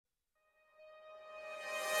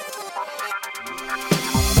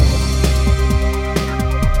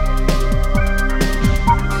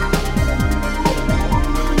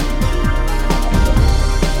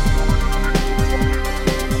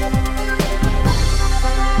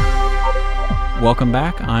Welcome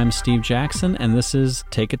back. I'm Steve Jackson, and this is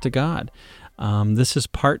Take It to God. This is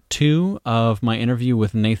part 2 of my interview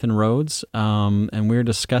with Nathan Rhodes, and we're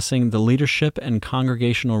discussing the leadership and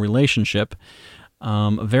congregational relationship.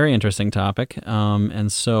 A very interesting topic,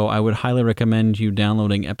 and so I would highly recommend you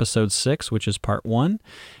downloading episode 6, which is part 1,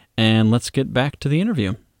 and let's get back to the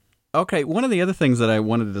interview. Okay, one of the other things that I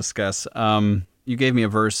wanted to discuss, you gave me a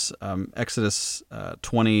verse, Exodus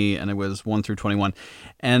 20, and it was 1 through 21,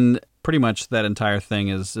 and pretty much that entire thing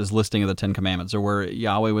is listing of the Ten Commandments, or where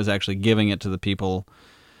Yahweh was actually giving it to the people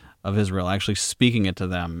of Israel, actually speaking it to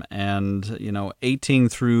them. And, 18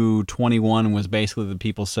 through 21 was basically the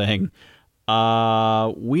people saying,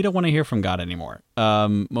 we don't want to hear from God anymore.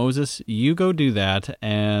 Moses, you go do that.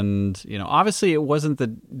 And, obviously it wasn't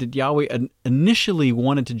that Yahweh initially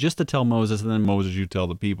wanted to tell Moses, and then Moses, you tell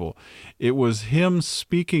the people. It was him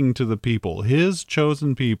speaking to the people, his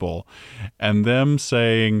chosen people, and them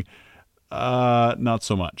saying, not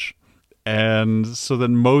so much. And so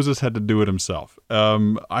then Moses had to do it himself.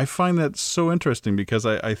 I find that so interesting because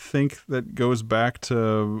I think that goes back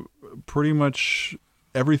to pretty much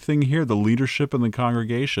everything here, the leadership and the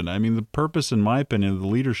congregation. I mean, the purpose, in my opinion, of the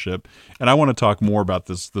leadership, and I want to talk more about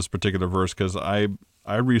this particular verse because I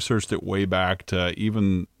researched it way back to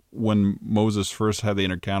even when Moses first had the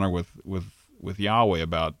encounter with Yahweh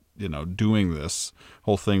about, doing this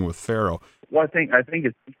whole thing with Pharaoh. Well, I think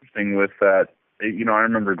it's interesting with that. I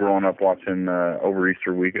remember growing up watching over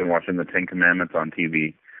Easter weekend, watching the Ten Commandments on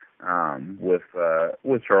TV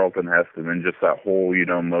with Charlton Heston, and just that whole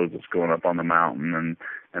Moses going up on the mountain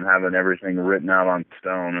and having everything written out on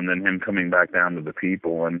stone, and then him coming back down to the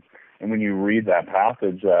people. And when you read that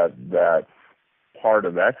passage, that part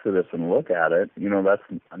of Exodus, and look at it,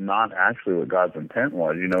 that's not actually what God's intent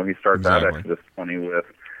was. He starts out Exodus 20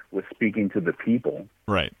 with speaking to the people.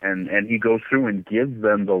 Right. And he goes through and gives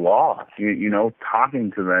them the law,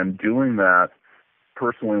 talking to them, doing that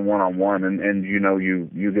personally one-on-one. And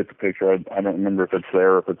you get the picture. I don't remember if it's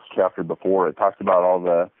there, if it's chapter before. It talks about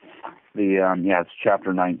all it's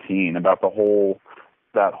chapter 19, about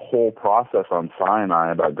that whole process on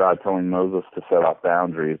Sinai, about God telling Moses to set up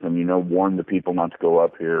boundaries and, warn the people not to go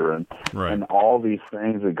up here, and right. and all these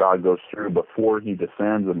things that God goes through before he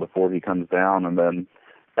descends and before he comes down, and then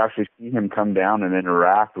actually see him come down and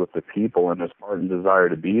interact with the people and his heart and desire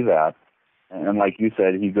to be that. And like you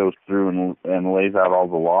said, he goes through and lays out all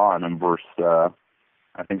the law. And in verse, I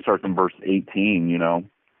think starts in verse 18,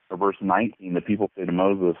 or verse 19, the people say to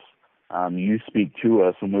Moses, you speak to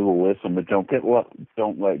us and we will listen, but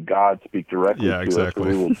don't let God speak directly to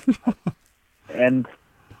exactly. us. And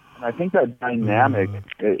I think that dynamic,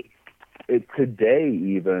 it today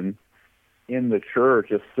even, in the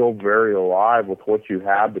church is still very alive with what you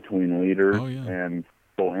have between leaders and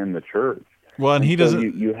people in the church. Well, and he so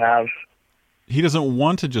doesn't. He doesn't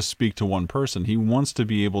want to just speak to one person. He wants to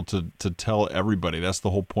be able to tell everybody. That's the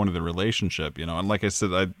whole point of the relationship, And like I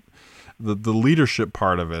said, the leadership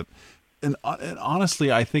part of it. And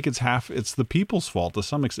honestly, I think it's the people's fault to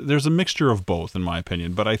some extent. There's a mixture of both, in my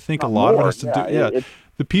opinion. But I think a lot of it has to do.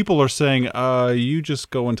 The people are saying, you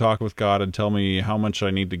just go and talk with God and tell me how much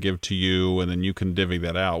I need to give to you, and then you can divvy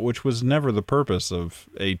that out, which was never the purpose of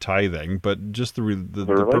a tithing, but just the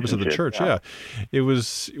purpose of the church. Yeah. It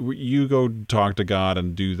was, you go talk to God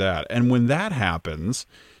and do that. And when that happens,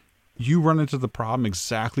 you run into the problem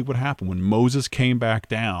exactly what happened. When Moses came back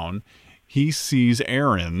down, he sees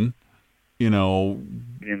Aaron,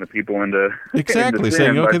 getting the people into exactly into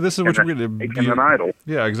saying, sin, okay, this is what you're going to making an idol.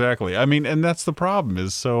 Yeah, exactly. I mean, and that's the problem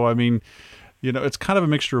is, so, I mean, it's kind of a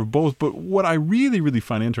mixture of both. But what I really, really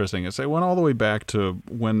find interesting is I went all the way back to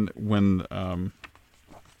when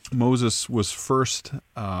Moses was first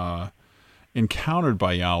encountered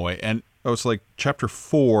by Yahweh, and it's like chapter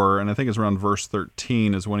 4, and I think it's around verse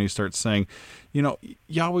 13 is when he starts saying,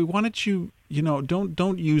 Yahweh, why don't you,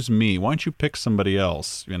 don't use me. Why don't you pick somebody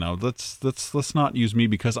else? Let's not use me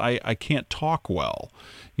because I can't talk well.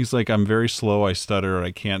 He's like, I'm very slow. I stutter.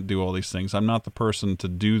 I can't do all these things. I'm not the person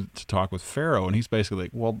to talk with Pharaoh. And he's basically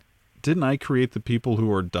like, well, didn't I create the people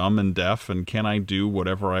who are dumb and deaf, and can I do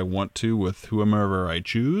whatever I want to with whomever I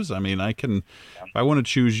choose? I mean, if I want to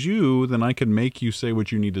choose you, then I can make you say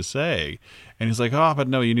what you need to say. And he's like, but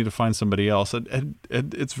no, you need to find somebody else. And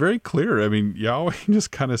it's very clear. I mean, Yahweh just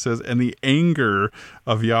kind of says, and the anger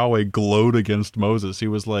of Yahweh glowed against Moses. He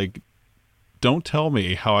was like, don't tell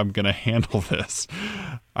me how I'm going to handle this.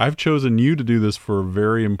 I've chosen you to do this for a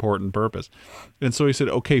very important purpose. And so he said,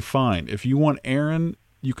 okay, fine. If you want Aaron,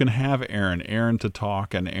 you can have Aaron to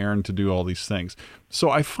talk and Aaron to do all these things.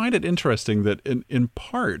 So I find it interesting that in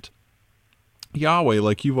part, Yahweh,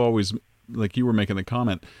 like you were making the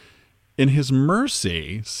comment, in his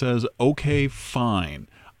mercy says, okay, fine,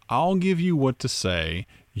 I'll give you what to say.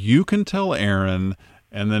 You can tell Aaron,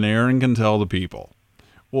 and then Aaron can tell the people.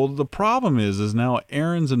 Well, the problem is now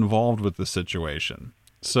Aaron's involved with the situation.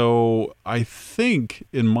 So I think,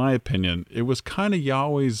 in my opinion, it was kind of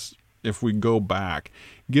Yahweh's, if we go back,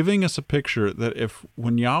 giving us a picture that if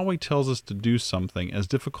when Yahweh tells us to do something, as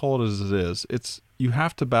difficult as it is, you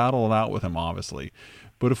have to battle it out with him, obviously.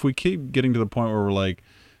 But if we keep getting to the point where we're like,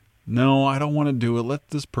 no, I don't want to do it, let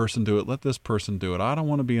this person do it, let this person do it, I don't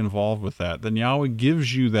want to be involved with that, then Yahweh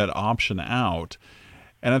gives you that option out.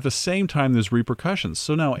 And at the same time, there's repercussions.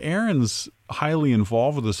 So now Aaron's highly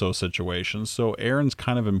involved with this whole situation. So Aaron's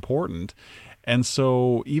kind of important. And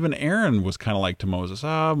so even Aaron was kind of like to Moses,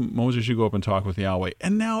 Moses, you go up and talk with Yahweh.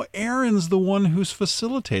 And now Aaron's the one who's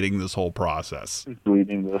facilitating this whole process. He's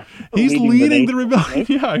leading the rebellion.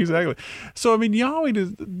 Yeah, exactly. So, I mean, Yahweh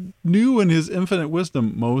knew in his infinite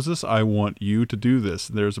wisdom, Moses, I want you to do this.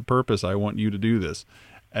 There's a purpose. I want you to do this.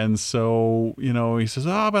 And so, he says,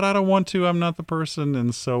 but I don't want to. I'm not the person.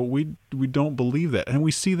 And so we don't believe that. And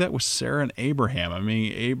we see that with Sarah and Abraham. I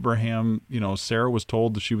mean, Abraham, Sarah was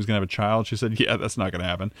told that she was going to have a child. She said, yeah, that's not going to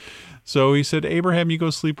happen. So he said, Abraham, you go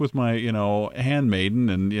sleep with my, handmaiden.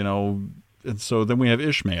 And so then we have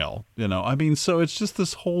Ishmael, I mean, so it's just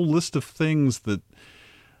this whole list of things that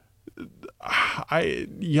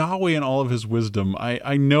Yahweh in all of his wisdom,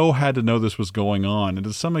 I know had to know this was going on. And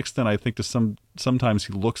to some extent, I think sometimes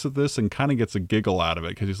he looks at this and kind of gets a giggle out of it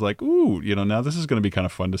because he's like, ooh, now this is going to be kind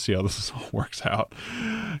of fun to see how this all works out.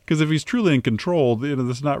 Because if he's truly in control,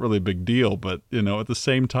 this is not really a big deal. But, at the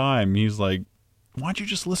same time, he's like, why don't you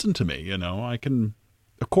just listen to me?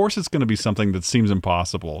 Of course it's going to be something that seems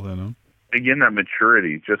impossible, Again, that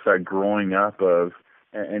maturity, just that growing up of,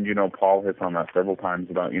 and Paul hits on that several times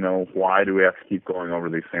about, why do we have to keep going over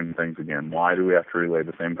these same things again? Why do we have to relay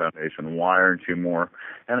the same foundation? Why aren't you more?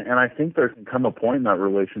 And I think there can come a point in that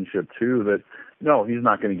relationship too that, no, he's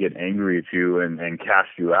not going to get angry at you and cast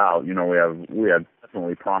you out. We have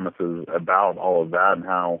definitely promises about all of that and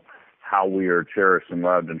how we are cherished and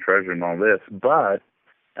loved and treasured and all this. But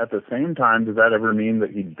at the same time, does that ever mean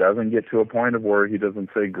that he doesn't get to a point of where he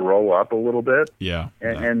doesn't say grow up a little bit? Yeah.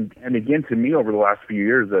 And again, to me, over the last few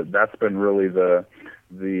years, that's been really the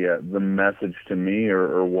message to me,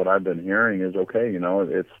 or what I've been hearing is, okay,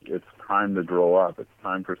 it's time to grow up. It's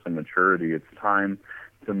time for some maturity. It's time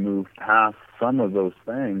to move past some of those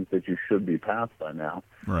things that you should be past by now.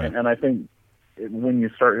 Right. And I think when you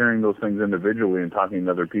start hearing those things individually and talking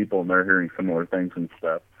to other people and they're hearing similar things and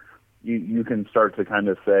stuff, you can start to kind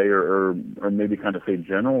of say, or maybe kind of say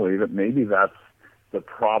generally, that maybe that's the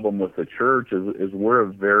problem with the church is we're a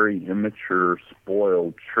very immature,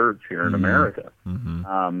 spoiled church here in America.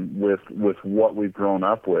 Mm-hmm. With what we've grown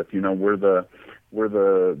up with. We're the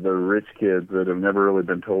rich kids that have never really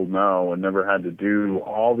been told no and never had to do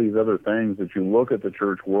all these other things that you look at the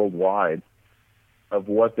church worldwide of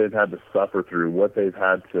what they've had to suffer through, what they've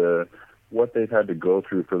had to go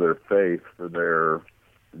through for their faith, for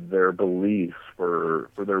their beliefs, for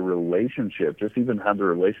their relationship, just even have the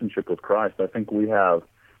relationship with Christ. I think we have,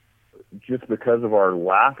 just because of our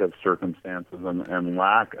lack of circumstances and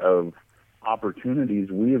lack of opportunities,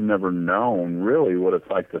 we have never known really what it's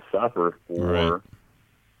like to suffer for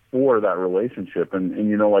that relationship. And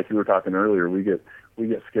like you were talking earlier, we get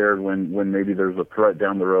scared when maybe there's a threat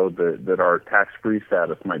down the road that our tax-free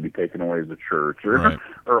status might be taken away as a church,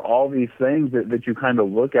 or all these things that you kind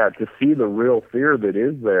of look at to see the real fear that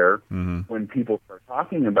is there when people start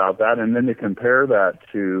talking about that, and then to compare that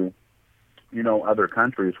to, other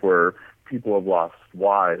countries where people have lost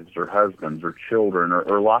wives or husbands or children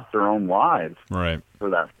or lost their own lives for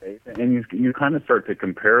that faith. And you kind of start to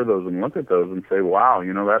compare those and look at those and say, wow,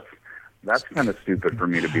 that's kind of stupid for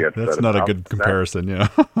me to be upset about. That's not a good comparison,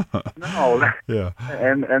 No. Yeah.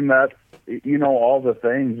 And that's, all the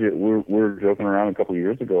things that we were joking around a couple of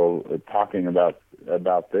years ago talking about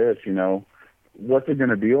this, what's it going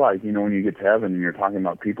to be like, when you get to heaven and you're talking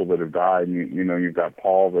about people that have died, and you've got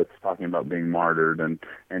Paul that's talking about being martyred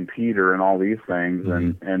and Peter and all these things.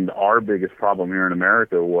 Mm-hmm. And our biggest problem here in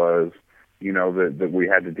America was, that we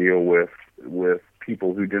had to deal with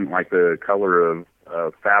people who didn't like the color of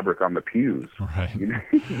fabric on the pews. Right.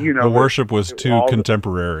 The worship was too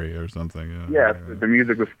contemporary or something. Yes, the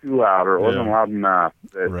music was too loud, or it wasn't loud enough.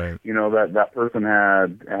 That person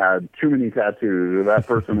had too many tattoos, or that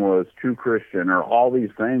person was too Christian, or all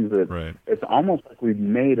these things that it's almost like we've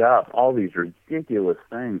made up all these ridiculous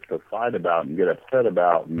things to fight about and get upset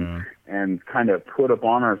about and kind of put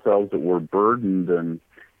upon ourselves that we're burdened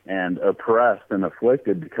and oppressed and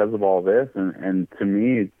afflicted because of all this. And to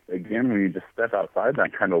me, again, when you just step outside that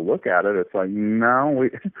and kind of look at it, it's like, no,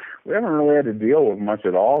 we haven't really had to deal with much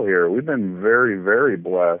at all here. We've been very, very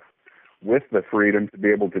blessed with the freedom to be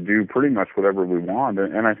able to do pretty much whatever we want.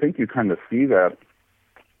 And I think you kind of see that,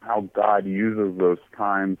 how God uses those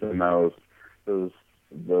times and those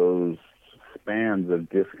spans of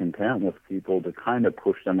discontent with people to kind of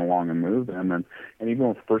push them along and move them. And even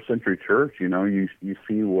with first century church, you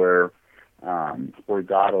see where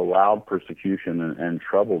God allowed persecution and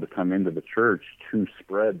trouble to come into the church to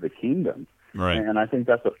spread the kingdom. Right. And I think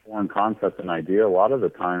that's a foreign concept and idea a lot of the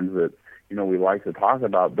times that, we like to talk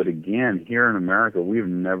about. But again, here in America, we've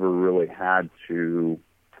never really had to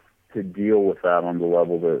deal with that on the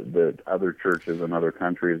level that other churches and other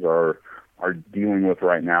countries are dealing with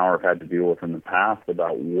right now, or have had to deal with in the past,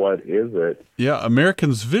 about what is it. Yeah,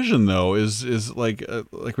 Americans' vision, though, is like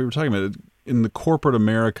we were talking about, in the corporate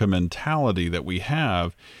America mentality that we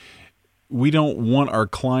have, we don't want our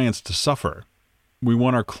clients to suffer. We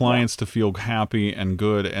want our clients to feel happy and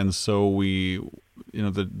good, and so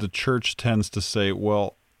the church tends to say,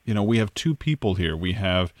 well, we have two people here. We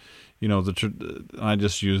have, I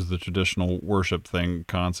just use the traditional worship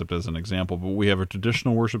concept as an example, but we have a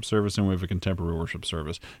traditional worship service and we have a contemporary worship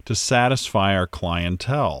service to satisfy our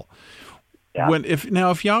clientele. Yeah.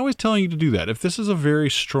 If Yahweh's telling you to do that, if this is a very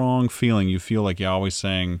strong feeling, you feel like Yahweh's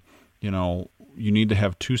saying, you need to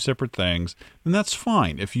have two separate things, then that's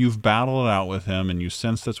fine. If you've battled it out with him and you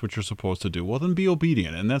sense that's what you're supposed to do, well, then be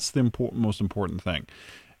obedient. And that's the most important thing.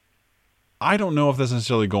 I don't know if that's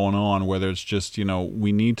necessarily going on, whether it's just,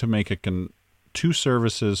 we need to make two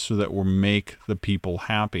services so that we'll make the people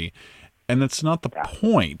happy. And that's not the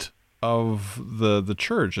point of the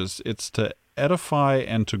church. It's to edify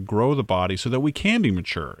and to grow the body so that we can be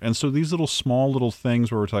mature. And so these small little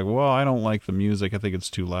things where we're talking, well, I don't like the music, I think it's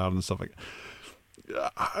too loud and stuff like that.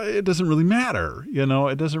 It doesn't really matter,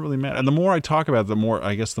 it doesn't really matter. And the more I talk about it, the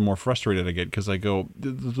more frustrated I get, because I go,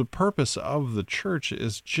 the purpose of the church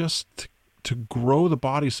is just to grow the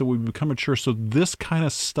body so we become mature. So this kind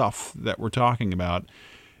of stuff that we're talking about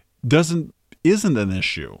isn't an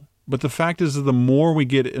issue. But the fact is that the more we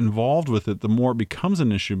get involved with it, the more it becomes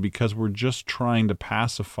an issue, because we're just trying to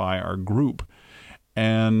pacify our group.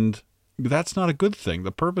 And that's not a good thing.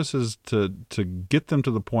 The purpose is to get them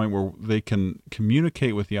to the point where they can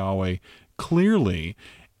communicate with Yahweh clearly,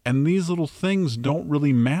 and these little things don't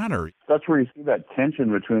really matter. That's where you see that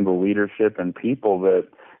tension between the leadership and people that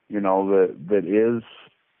is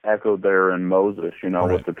echoed there in Moses,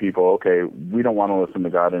 right. With the people, okay, we don't want to listen to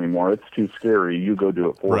God anymore. It's too scary. You go do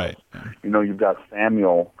it for us. You've got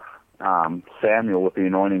Samuel with the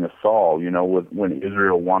anointing of Saul, when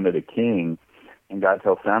Israel wanted a king. And God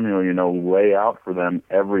tells Samuel, lay out for them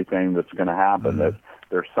everything that's going to happen, that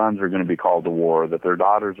their sons are going to be called to war, that their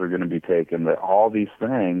daughters are going to be taken, that all these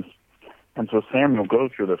things. And so Samuel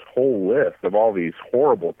goes through this whole list of all these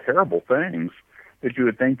horrible, terrible things that you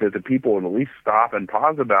would think that the people would at least stop and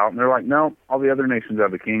pause about. And they're like, no, all the other nations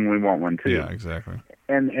have a king, we want one too. Yeah, exactly.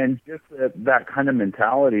 And just that kind of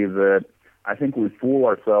mentality that I think we fool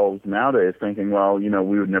ourselves nowadays thinking, well,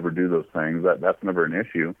 we would never do those things. That's never an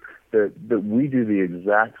issue. That we do the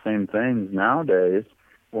exact same things nowadays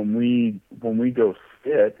when we go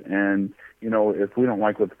sit and, if we don't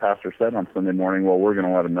like what the pastor said on Sunday morning, well, we're going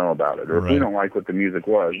to let him know about it. Or if we don't like what the music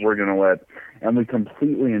was, we're going to and we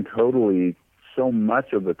completely and totally, so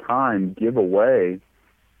much of the time, give away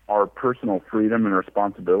our personal freedom and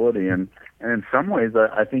responsibility. And in some ways,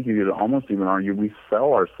 I think you could almost even argue we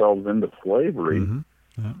sell ourselves into slavery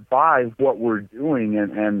by what we're doing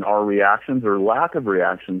and our reactions or lack of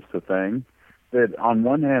reactions to things. That on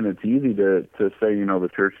one hand, it's easy to say, the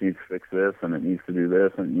church needs to fix this and it needs to do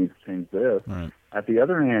this and it needs to change this. Right. At the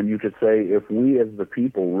other hand, you could say, if we as the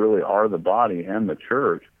people really are the body and the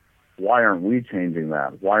church, why aren't we changing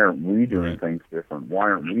that? Why aren't we doing things different? Why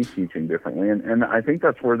aren't we teaching differently? And I think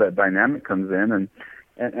that's where that dynamic comes in.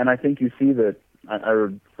 And I think you see that, I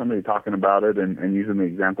heard somebody talking about it and using the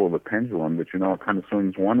example of a pendulum, that, it kind of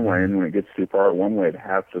swings one way, and when it gets too far one way, it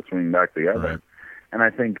has to swing back the other. Right. And I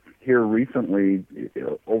think here recently,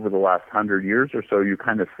 over the last 100 years or so, you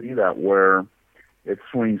kind of see that where it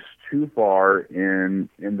swings too far in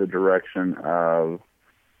the direction of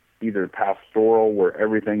either pastoral, where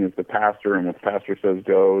everything is the pastor and what the pastor says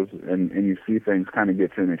goes, and you see things kind of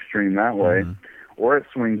get to an extreme that way, or it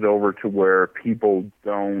swings over to where people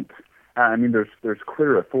don't. I mean, there's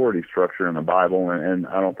clear authority structure in the Bible, and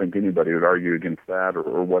I don't think anybody would argue against that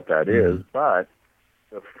or what that is, but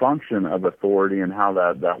the function of authority and how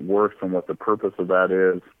that works and what the purpose of that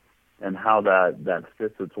is and how that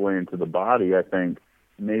fits its way into the body, I think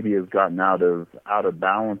maybe has gotten out of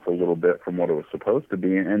balance a little bit from what it was supposed to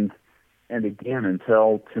be. And again,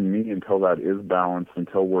 until that is balanced,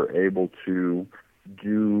 until we're able to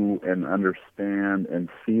do and understand and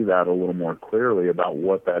see that a little more clearly about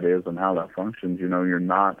what that is and how that functions, you're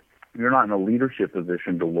not in a leadership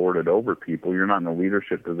position to lord it over people. You're not in a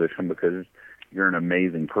leadership position because you're an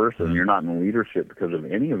amazing person. Mm-hmm. You're not in leadership because of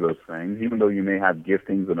any of those things, even though you may have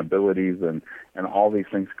giftings and abilities and all these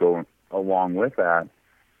things go along with that.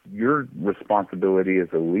 Your responsibility as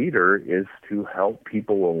a leader is to help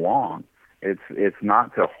people along. It's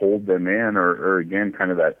not to hold them in or again,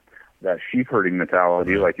 kind of that sheep herding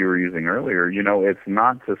mentality like you were using earlier. It's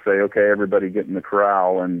not to say, okay, everybody get in the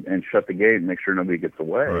corral and shut the gate and make sure nobody gets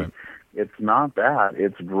away. Right. It's not that.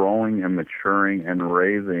 It's growing and maturing and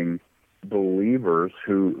raising believers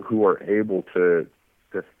who are able to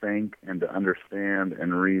think and to understand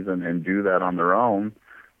and reason and do that on their own,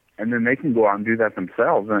 and then they can go out and do that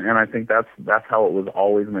themselves. And I think that's how it was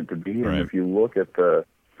always meant to be. Right. And if you look at the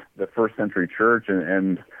first century church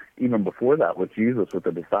and even before that with Jesus, with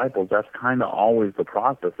the disciples, that's kind of always the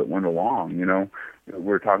process that went along. We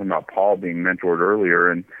were talking about Paul being mentored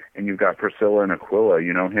earlier, and you've got Priscilla and Aquila,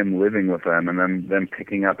 him living with them and then them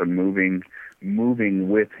picking up and moving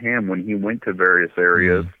with him when he went to various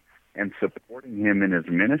areas and supporting him in his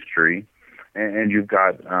ministry. And you've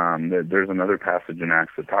got, there's another passage in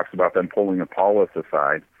Acts that talks about them pulling Apollos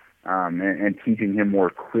aside and teaching him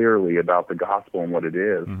more clearly about the gospel and what it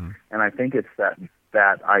is. Mm-hmm. And I think it's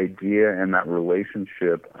that idea and that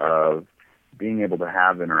relationship of being able to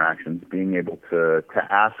have interactions, being able to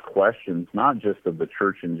ask questions, not just of the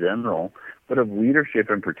church in general, but of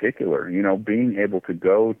leadership in particular. Being able to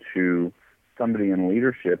go to somebody in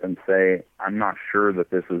leadership and say, I'm not sure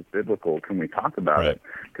that this is biblical. Can we talk about it?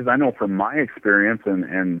 Because I know from my experience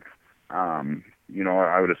and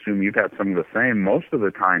I would assume you've had some of the same, most of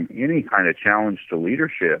the time, any kind of challenge to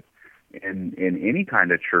leadership in any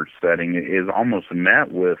kind of church setting is almost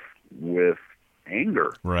met with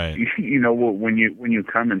anger. Right. When you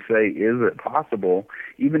come and say, is it possible,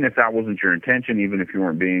 even if that wasn't your intention, even if you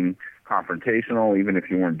weren't being confrontational, even if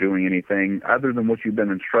you weren't doing anything other than what you've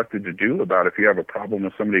been instructed to do about it, if you have a problem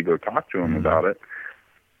with somebody, go talk to them about it,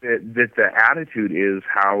 that the attitude is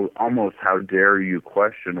how dare you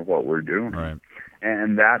question what we're doing. Right.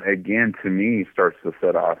 And that, again, to me, starts to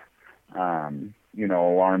set off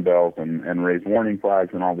alarm bells and raise warning flags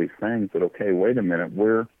and all these things that, okay, wait a minute,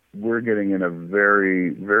 we're getting in a very,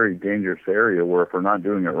 very dangerous area where if we're not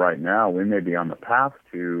doing it right now, we may be on the path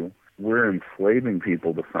to, we're enslaving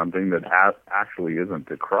people to something that actually isn't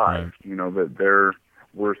to Christ. Right. That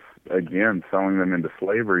we're, again, selling them into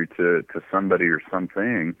slavery to somebody or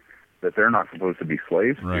something that they're not supposed to be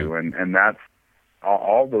slaves to. And that's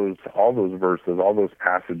all those verses, all those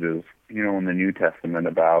passages, in the New Testament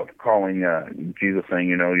about calling Jesus saying,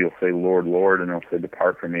 you'll say, Lord, Lord, and he'll say,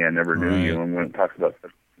 depart from me, I never knew you. And when it talks about the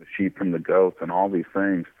sheep from the goats and all these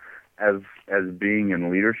things, as being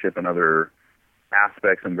in leadership in other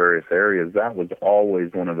aspects in various areas, that was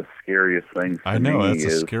always one of the scariest things to me. I know, that's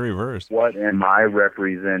a scary verse. What am I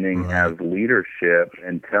representing as leadership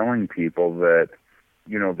and telling people that,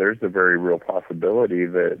 there's a very real possibility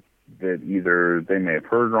that either they may have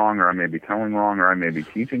heard wrong, or I may be telling wrong, or I may be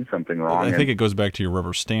teaching something wrong. I think it goes back to your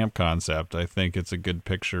rubber stamp concept. I think it's a good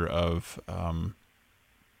picture of,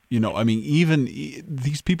 even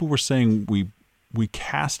these people were saying we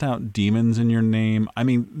cast out demons in your name. I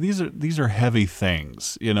mean, these are heavy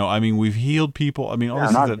things. We've healed people. I mean, all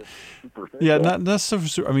this that. Yeah, not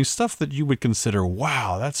stuff. I mean, stuff that you would consider,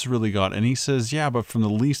 wow, that's really God. And he says, yeah, but from the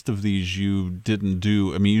least of these you didn't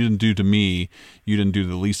do. I mean, you didn't do to me. You didn't do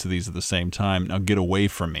the least of these at the same time. Now get away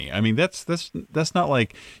from me. I mean, that's not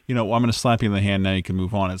like, I'm going to slap you in the hand. Now you can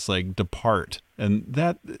move on. It's like depart, and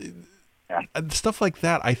that stuff like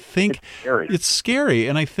that. I think it's scary,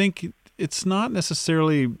 and I think it's not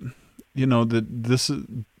necessarily, that this is.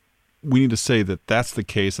 We need to say that that's the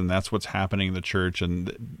case and that's what's happening in the church,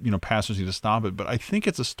 and pastors need to stop it. But I think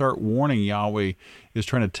it's a start warning Yahweh is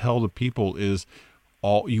trying to tell the people is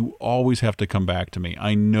you always have to come back to me.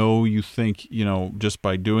 I know you think just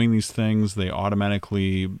by doing these things they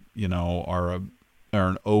automatically are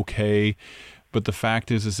an okay. But the fact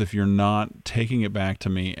is if you're not taking it back to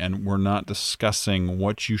me and we're not discussing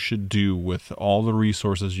what you should do with all the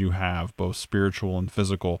resources you have, both spiritual and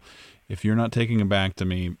physical, if you're not taking it back to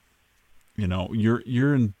me,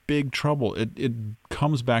 you're in big trouble. It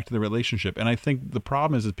comes back to the relationship. And I think the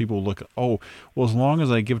problem is that people look, as long as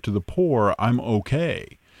I give to the poor, I'm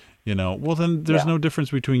okay. Well, then there's no difference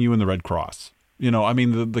between you and the Red Cross. I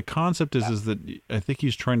mean, the concept is that I think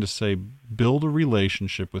he's trying to say, build a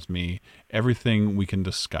relationship with me, everything we can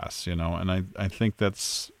discuss, and I think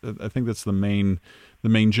that's the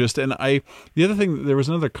main gist. And the other thing, there was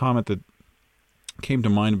another comment that came to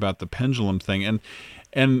mind about the pendulum thing,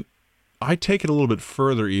 and I take it a little bit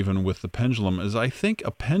further even with the pendulum, is I think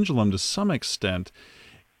a pendulum to some extent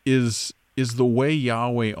is the way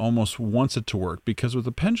Yahweh almost wants it to work, because with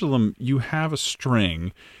the pendulum you have a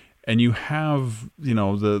string and you have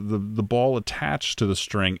the ball attached to the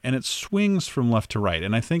string, and it swings from left to right.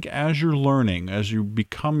 And I think as you're learning, as you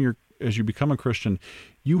become a Christian,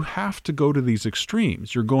 you have to go to these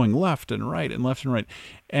extremes. You're going left and right and left and right,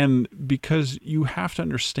 and because you have to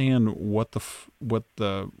understand what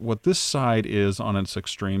this side is on its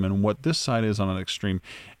extreme and what this side is on an extreme,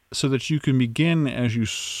 so that you can begin as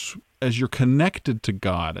you're connected to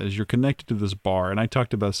God, as you're connected to this bar. And I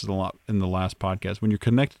talked about this a lot in the last podcast. When you're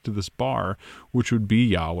connected to this bar, which would be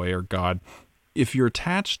Yahweh or God, if you're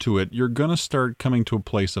attached to it, you're going to start coming to a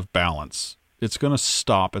place of balance. It's going to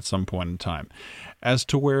stop at some point in time. As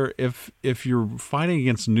to where if you're fighting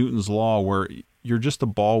against Newton's law, where you're just a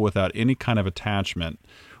ball without any kind of attachment,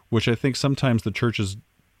 which I think sometimes the churches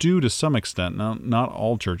do to some extent, not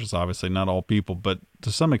all churches, obviously, not all people, but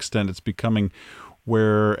to some extent it's becoming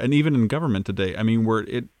where, and even in government today, I mean, where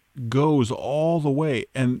it goes all the way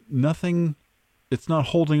and nothing, it's not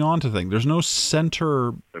holding on to things. There's no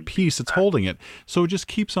center piece that's holding it. So it just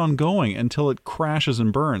keeps on going until it crashes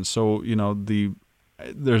and burns. So,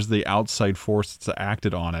 there's the outside force that's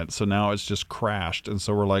acted on it. So now it's just crashed. And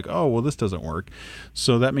so we're like, oh, well, this doesn't work.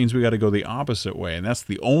 So that means we got to go the opposite way. And that's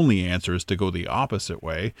the only answer, is to go the opposite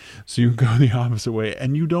way. So you go the opposite way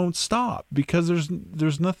and you don't stop, because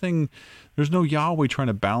there's no Yahweh trying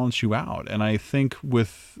to balance you out. And I think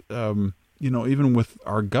with, even with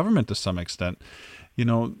our government to some extent,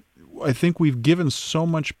 I think we've given so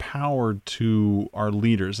much power to our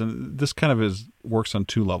leaders. And this kind of works on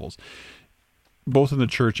two levels, both in the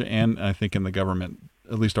church and I think in the government,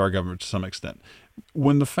 at least our government to some extent.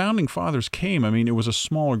 When the founding fathers came, I mean, it was a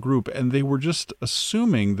smaller group, and they were just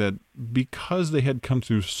assuming that because they had come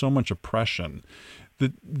through so much oppression,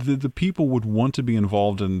 that the people would want to be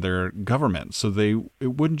involved in their government. So it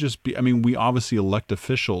wouldn't just be, I mean, we obviously elect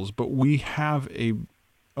officials, but we have an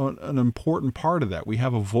important part of that. We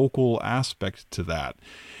have a vocal aspect to that.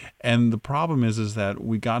 And the problem is that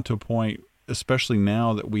we got to a point, especially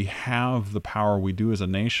now that we have the power we do as a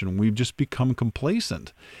nation, we've just become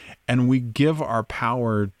complacent, and we give our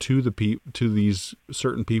power to these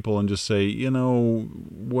certain people and just say,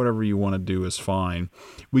 whatever you want to do is fine.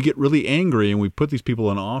 We get really angry and we put these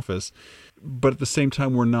people in office, but at the same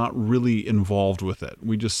time, we're not really involved with it.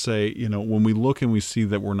 We just say, when we look and we see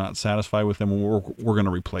that we're not satisfied with them, we're going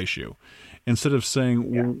to replace you. Instead of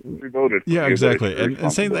saying, we voted. Yeah, exactly.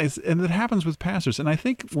 And saying that, and it happens with pastors. And I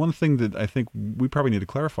think one thing that I think we probably need to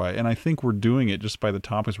clarify, and I think we're doing it just by the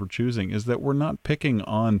topics we're choosing, is that we're not picking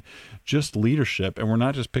on just leadership, and we're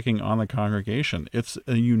not just picking on the congregation. It's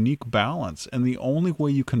a unique balance. And the only way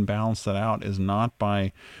you can balance that out is not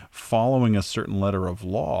by following a certain letter of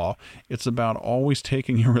law. It's about always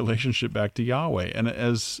taking your relationship back to Yahweh. And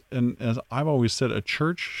as I've always said, a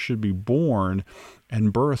church should be born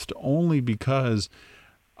and birthed only because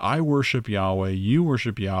I worship Yahweh, you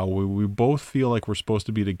worship Yahweh, we both feel like we're supposed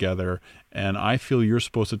to be together, and I feel you're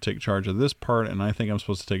supposed to take charge of this part, and I think I'm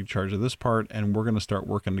supposed to take charge of this part, and we're going to start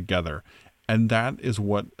working together. And that is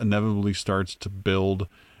what inevitably starts to build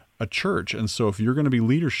a church. And so if you're going to be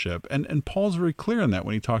leadership, and Paul's very clear on that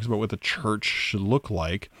when he talks about what the church should look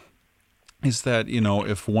like, is that,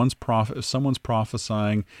 if someone's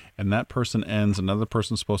prophesying and that person ends, another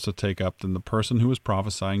person's supposed to take up, then the person who was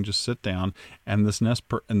prophesying just sit down, and this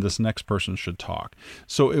next person should talk.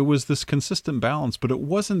 So it was this consistent balance, but it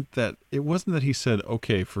wasn't that he said,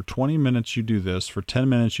 okay, for 20 minutes you do this, for 10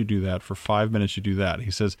 minutes you do that, for 5 minutes you do that. He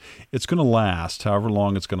says it's going to last however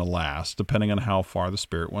long it's going to last, depending on how far the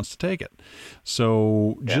Spirit wants to take it.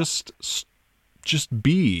 So just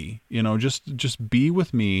be, just be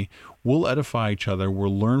with me. We'll edify each other.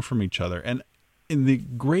 We'll learn from each other. And in the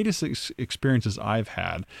greatest experiences I've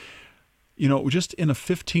had, just in a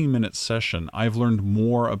 15-minute session, I've learned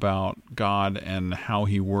more about God and how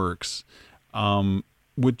he works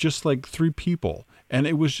with just like 3 people. And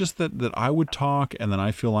it was just that I would talk, and then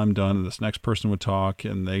I feel I'm done, and this next person would talk,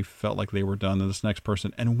 and they felt like they were done, and this next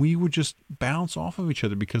person, and we would just bounce off of each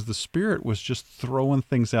other, because the Spirit was just throwing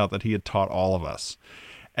things out that he had taught all of us.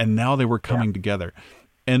 And now they were coming together.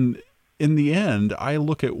 And in the end, I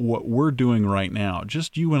look at what we're doing right now,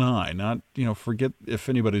 just you and I, not, forget if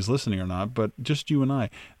anybody's listening or not, but just you and I.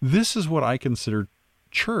 This is what I consider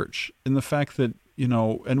church in the fact that,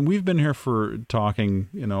 and we've been here for talking,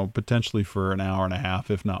 potentially for an hour and a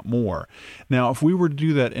half, if not more. Now, if we were to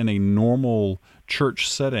do that in a normal church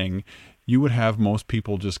setting, you would have most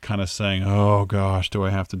people just kind of saying, oh gosh, do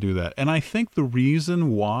I have to do that? And I think the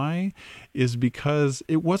reason why is because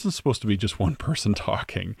it wasn't supposed to be just one person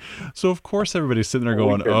talking. So of course everybody's sitting there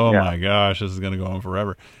going, my gosh, this is going to go on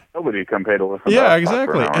forever. Nobody come pay to listen to Yeah, us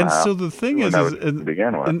exactly. talk for an hour And and a so half. the thing When is, that was to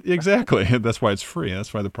begin with. exactly. That's why it's free.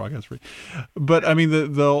 That's why the podcast is free. But I mean,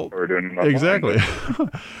 We're doing enough exactly.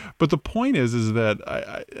 learning. But the point is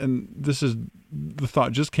that and this is the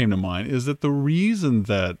thought just came to mind, is that the reason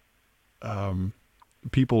that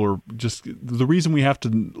people are just, the reason we have to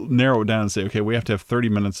narrow it down and say, okay, we have to have 30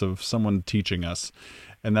 minutes of someone teaching us,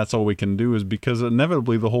 and that's all we can do, is because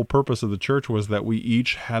inevitably the whole purpose of the church was that we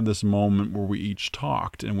each had this moment where we each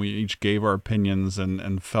talked and we each gave our opinions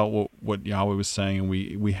and felt what Yahweh was saying, and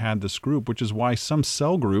we had this group, which is why some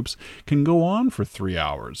cell groups can go on for 3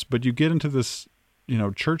 hours, but you get into this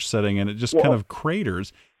church setting and it just kind of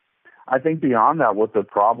craters. I think beyond that, what the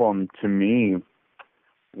problem to me,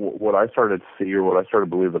 what I started to see, or what I started to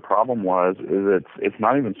believe the problem was, is it's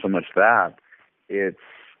not even so much that.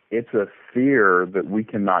 It's a fear that we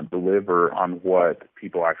cannot deliver on what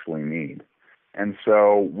people actually need. And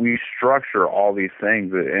so we structure all these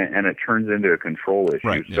things, and it turns into a control issue.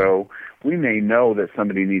 Right, yeah. So we may know that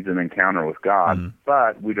somebody needs an encounter with God,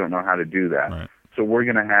 but we don't know how to do that. Right. So we're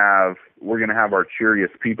gonna have our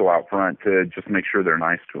cheeriest people out front to just make sure they're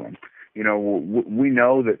nice to them. We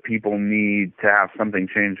know that people need to have something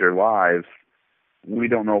change their lives. We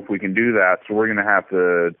don't know if we can do that, so we're going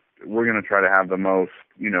to try to have the most,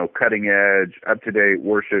 cutting edge, up-to-date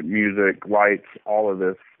worship, music, lights, all of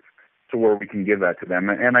this, to where we can give that to them.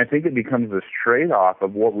 And I think it becomes this trade-off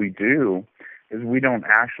of what we do is we don't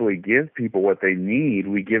actually give people what they need.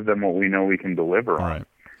 We give them what we know we can deliver on.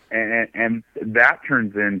 Right. And that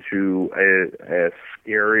turns into a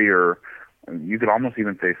scary, or you could almost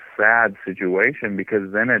even say sad situation,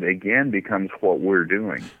 because then it again becomes what we're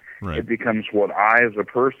doing. Right. It becomes what I, as a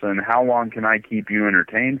person, how long can I keep you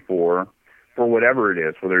entertained for whatever it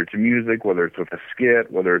is, whether it's music, whether it's with a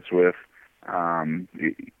skit, whether it's with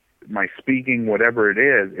my speaking, whatever it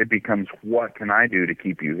is, it becomes what can I do to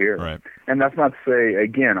keep you here? Right. And that's not to say,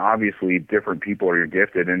 again, obviously different people are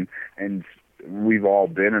gifted, and we've all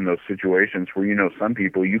been in those situations where, some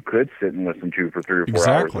people you could sit and listen to for 3 or 4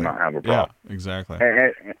 hours and not have a problem. Yeah, exactly.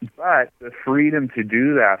 But the freedom to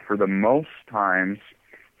do that for the most times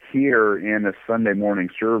here in a Sunday morning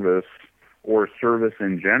service or service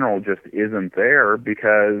in general just isn't there,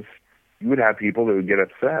 because you would have people that would get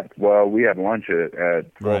upset. Well, we had lunch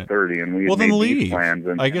at 12:30 and we had made these plans,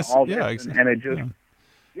 and I guess, and all yeah, this, exactly. and it just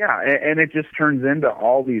and it just turns into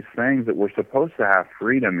all these things that we're supposed to have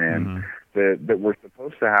freedom in, that we're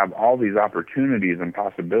supposed to have all these opportunities and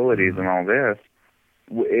possibilities and all this.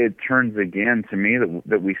 It turns again to me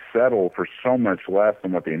that we settle for so much less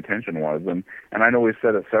than what the intention was, and I know we've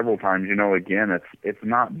said it several times. Again, it's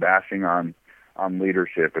not bashing on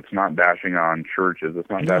leadership. It's not bashing on churches. It's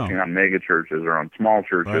not bashing on mega churches or on small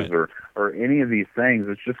churches or any of these things.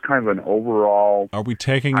 It's just kind of an overall. Are we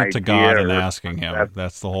taking it to God and asking Him?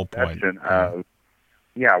 That's the whole point.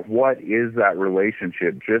 What is that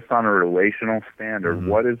relationship? Just on a relational standard,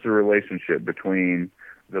 what is the relationship between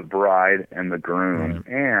the bride and the groom,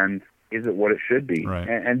 and is it what it should be? Right.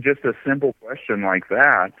 And just a simple question like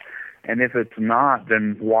that. And if it's not,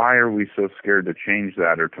 then why are we so scared to change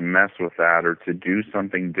that or to mess with that or to do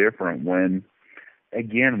something different when,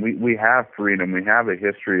 again, we have freedom. We have a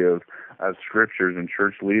history of scriptures and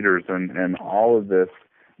church leaders and all of this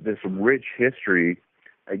rich history.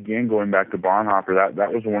 Again, going back to Bonhoeffer,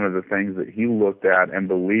 that was one of the things that he looked at and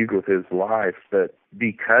believed with his life, that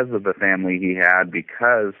because of the family he had,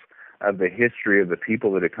 because of the history of the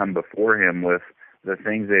people that had come before him with the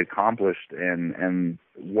things they accomplished and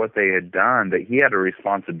what they had done, that he had a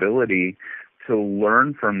responsibility to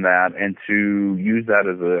learn from that and to use that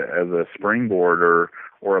as a springboard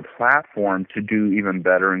or a platform to do even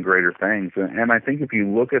better and greater things. And I think if you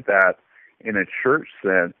look at that in a church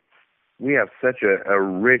sense, we have such a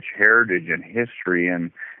rich heritage and history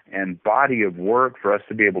and body of work for us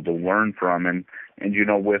to be able to learn from. And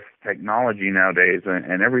with technology nowadays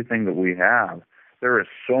and everything that we have, there is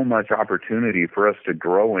so much opportunity for us to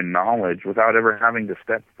grow in knowledge without ever having to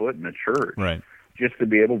step foot in a church. Right. Just to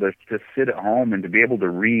be able to sit at home and to be able to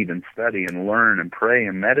read and study and learn and pray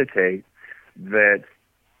and meditate, that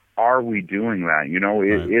are we doing that?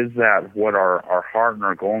 Is that what our heart and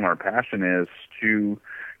our goal and our passion is, to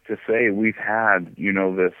say we've had,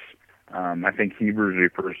 this, I think Hebrews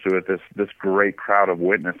refers to it, this great crowd of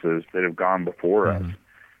witnesses that have gone before us.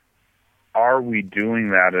 are we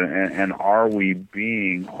doing that, and are we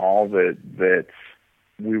being all that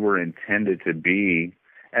we were intended to be?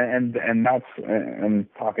 And that's, and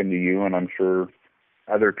talking to you, and I'm sure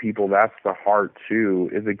other people, that's the heart too,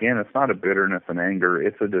 is, again, it's not a bitterness and anger,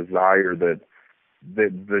 it's a desire that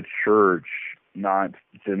the church, not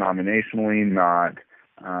denominationally, not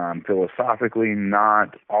philosophically,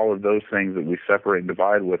 not all of those things that we separate and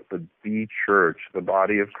divide with, but the church, the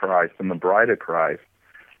body of Christ and the bride of Christ,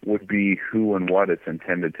 would be who and what it's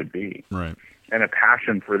intended to be. Right. And a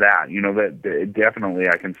passion for that. That definitely,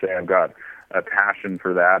 I can say I've got a passion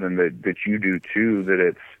for that, and that you do too, that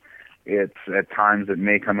it's at times it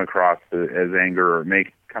may come across as anger, or it may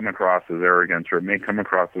come across as arrogance, or it may come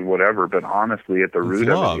across as whatever, but honestly at the root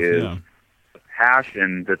love, of it is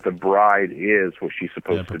passion that the bride is what she's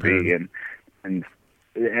supposed to be, and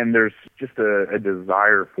there's just a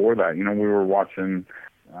desire for that. We were watching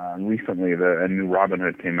recently a new Robin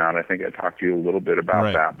Hood came out. I think I talked to you a little bit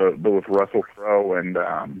about that, but with Russell Crowe and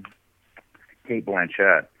Cate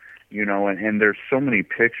Blanchett, and there's so many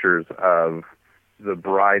pictures of the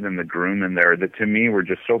bride and the groom in there that to me were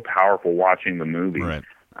just so powerful watching the movie. Right.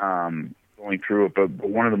 Going through it, but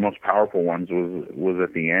one of the most powerful ones was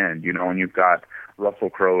at the end, and you've got Russell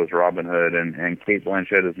Crowe as Robin Hood and Cate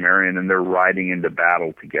Blanchett as Marion, and they're riding into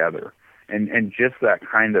battle together, and just that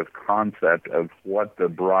kind of concept of what the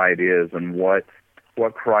bride is and what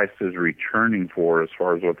Christ is returning for as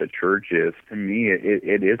far as what the church is. To me,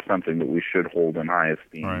 it is something that we should hold in high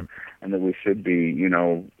esteem, right, and that we should be,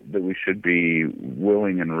 that we should be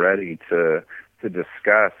willing and ready to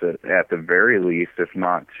discuss it at the very least, if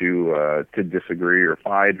not to disagree or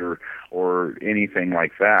fight or anything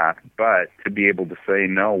like that, but to be able to say,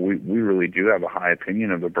 no, we really do have a high opinion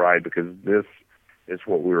of the bride, because this is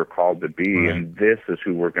what we were called to be, and this is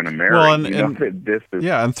who we're going to marry. Well,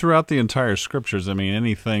 and throughout the entire scriptures, I mean,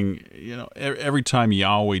 anything, every time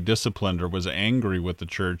Yahweh disciplined or was angry with the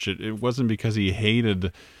church, it wasn't because he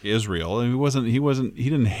hated Israel. He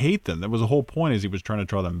didn't hate them. That was the whole point, is he was trying to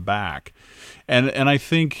draw them back. And I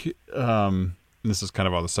think, this is kind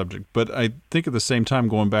of on the subject, but I think at the same time,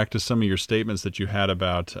 going back to some of your statements that you had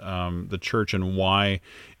about the church and why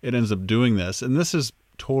it ends up doing this, and this is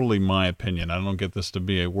totally my opinion. I don't get this to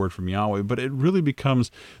be a word from Yahweh, but it really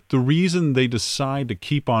becomes the reason they decide to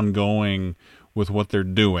keep on going with what they're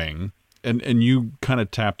doing, and you kind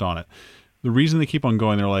of tapped on it. The reason they keep on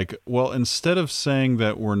going, they're like, well, instead of saying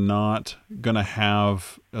that we're not going to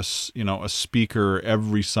have a speaker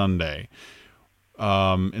every Sunday,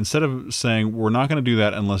 instead of saying we're not going to do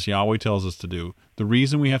that unless Yahweh tells us to do, the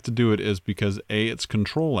reason we have to do it is because it's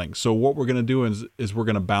controlling. So what we're going to do is we're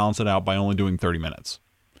going to balance it out by only doing 30 minutes.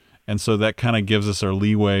 And so that kind of gives us our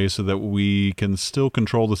leeway so that we can still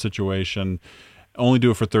control the situation, only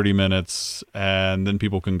do it for 30 minutes, and then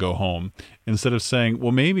people can go home. Instead of saying,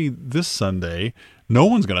 well, maybe this Sunday, no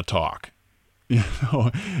one's going to talk.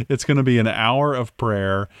 It's going to be an hour of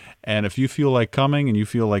prayer, and if you feel like coming and you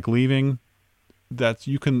feel like leaving,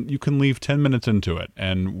 you can leave 10 minutes into it,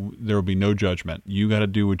 and there will be no judgment. You got to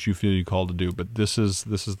do what you feel you're called to do, but this is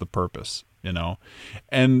the purpose,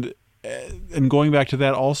 And going back to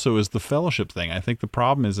that also is the fellowship thing. I think the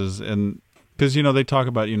problem is because they talk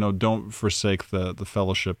about don't forsake the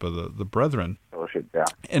fellowship of the brethren. Fellowship, yeah.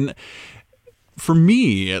 And for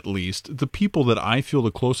me, at least, the people that I feel the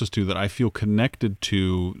closest to, that I feel connected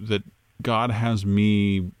to, that God has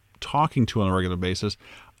me talking to on a regular basis,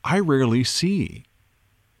 I rarely see.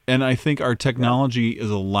 And I think our technology is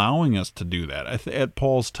allowing us to do that. At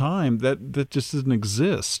Paul's time, that just doesn't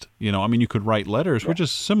exist. You could write letters, which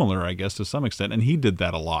is similar, I guess, to some extent. And he did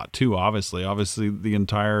that a lot, too, obviously. Obviously, the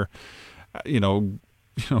entire,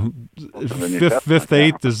 fifth,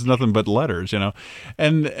 eighth is nothing but letters,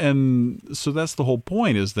 And so that's the whole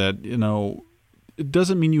point, is that, it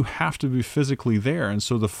doesn't mean you have to be physically there. And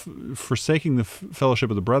so forsaking the fellowship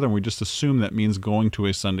of the brethren, we just assume that means going to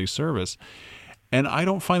a Sunday service. And I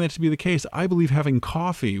don't find that to be the case. I believe having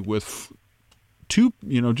coffee with two,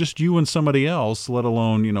 just you and somebody else, let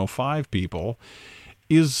alone, 5 people,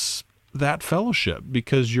 is that fellowship,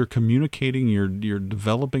 because you're communicating, you're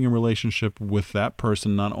developing a relationship with that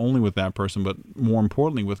person, not only with that person, but more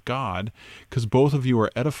importantly with God, because both of you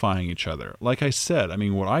are edifying each other. Like I said,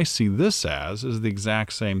 what I see this as is the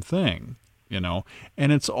exact same thing,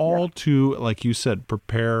 and it's all to, like you said,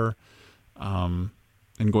 prepare, and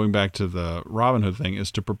going back to the Robin Hood thing,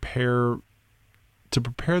 is to prepare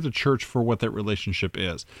the church for what that relationship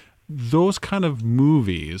is. Those kind of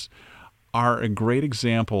movies are a great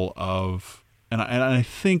example of, and I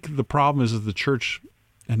think the problem is the church,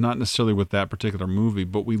 and not necessarily with that particular movie,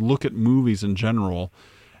 but we look at movies in general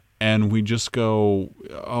and we just go,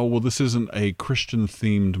 oh, well, this isn't a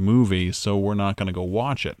Christian-themed movie, so we're not going to go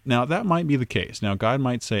watch it. Now, that might be the case. Now, God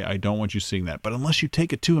might say, I don't want you seeing that. But unless you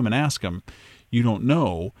take it to him and ask him, you don't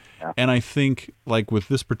know. Yeah. And I think, like with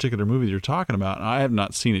this particular movie that you're talking about, and I have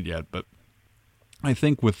not seen it yet, but I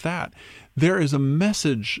think with that, there is a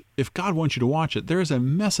message. If God wants you to watch it, there is a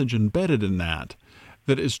message embedded in that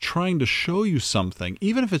is trying to show you something,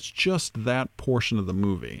 even if it's just that portion of the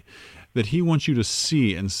movie, that he wants you to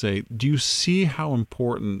see and say, do you see how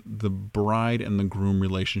important the bride and the groom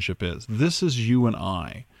relationship is? This is you and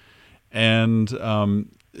I. And I'm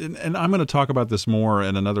going to talk about this more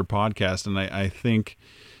in another podcast. And I think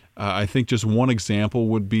just one example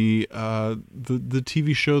would be the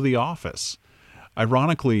TV show The Office.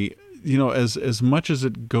 Ironically, as much as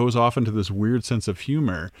it goes off into this weird sense of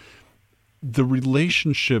humor, the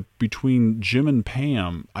relationship between Jim and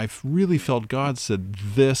Pam, I've really felt God said,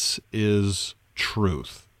 this is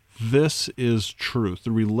truth. This is truth. The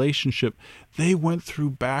relationship, they went through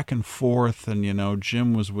back and forth, and,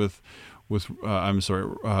 Jim was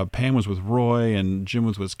Pam was with Roy, and Jim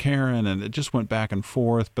was with Karen, and it just went back and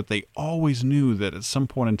forth, but they always knew that at some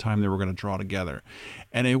point in time they were going to draw together.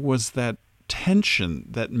 And it was that tension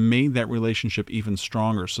that made that relationship even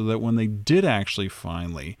stronger, so that when they did actually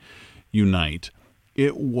finally unite,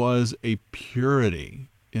 it was a purity,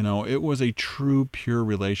 it was a true pure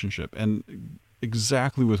relationship. And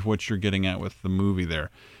exactly with what you're getting at with the movie there,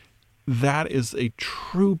 that is a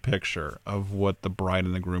true picture of what the bride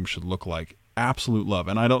and the groom should look like. Absolute love.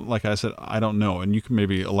 And I don't know, and you can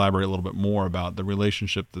maybe elaborate a little bit more about the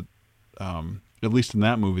relationship that at least in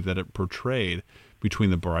that movie that it portrayed between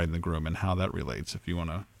the bride and the groom, and how that relates, if you want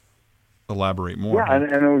to elaborate more. Yeah,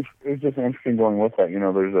 and it was just interesting going with that.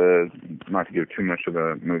 There's not to give too much of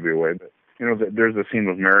the movie away, but there's a scene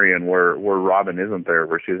with Marion where Robin isn't there,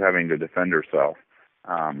 where she's having to defend herself.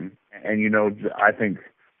 And I think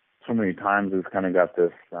so many times we've kind of got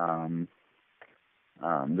this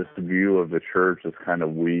this view of the church as kind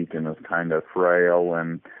of weak and as kind of frail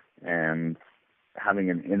and having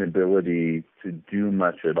an inability to do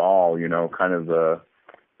much at all. Kind of the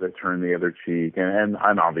turn the other cheek, and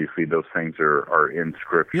obviously those things are in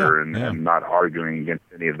Scripture, and not arguing against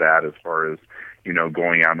any of that as far as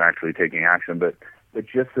going out and actually taking action, but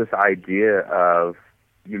just this idea of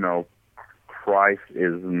Christ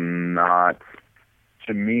is not,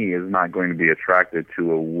 to me, is not going to be attracted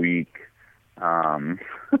to a weak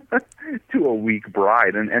to a weak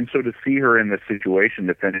bride, and so to see her in this situation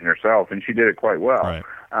defending herself, and she did it quite well. Right.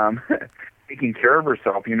 Taking care of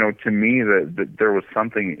herself, to me that there was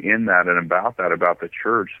something in that and about the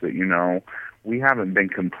church that, we haven't been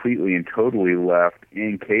completely and totally left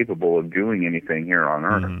incapable of doing anything here on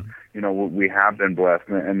earth. Mm-hmm. We have been blessed,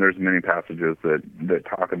 and there's many passages that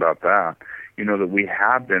talk about that, that we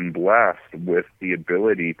have been blessed with the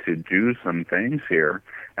ability to do some things here.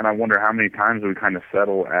 And I wonder how many times we kind of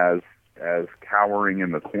settle as cowering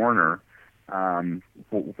in the corner,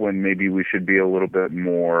 when maybe we should be a little bit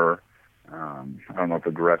more, I don't know if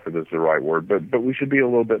aggressive is the right word, but we should be a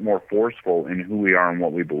little bit more forceful in who we are and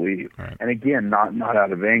what we believe. Right. And again, not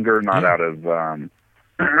out of anger, not out of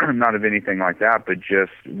not of anything like that, but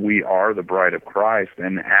just we are the bride of Christ,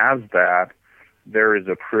 and as that, there is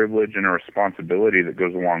a privilege and a responsibility that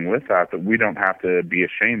goes along with that we don't have to be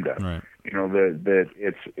ashamed of. Right. That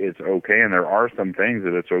it's okay, and there are some things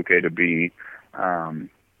that it's okay to be.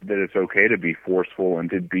 That it's okay to be forceful and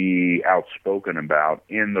to be outspoken about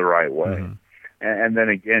in the right way. Mm-hmm. And then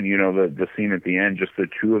again, the scene at the end, just the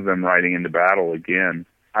two of them riding into battle again,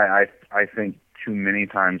 I think too many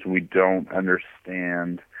times we don't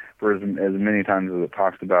understand, for as many times as it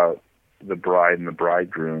talks about the bride and the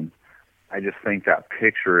bridegroom, I just think that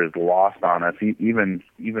picture is lost on us. Even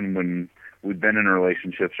when we've been in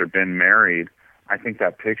relationships or been married, I think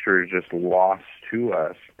that picture is just lost to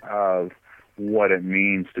us of what it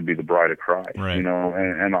means to be the bride of Christ. Right.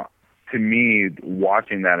 And to me,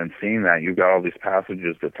 watching that and seeing that, you've got all these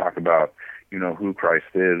passages that talk about, who Christ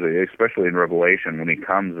is, especially in Revelation when he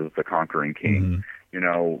comes as the conquering king,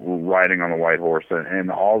 mm-hmm. Riding on the white horse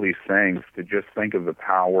and all these things, to just think of the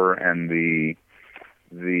power and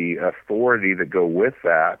the authority that go with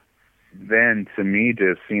that. Then to me, to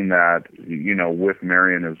have seen that, with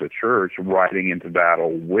Marion as a church riding into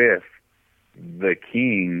battle with the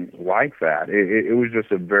king like that, it was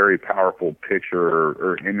just a very powerful picture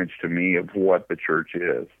or image to me of what the church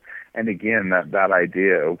is. And again, that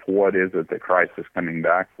idea of what is it that Christ is coming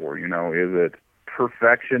back for? Is it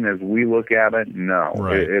perfection as we look at it, no.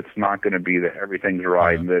 Right. It's not going to be that everything's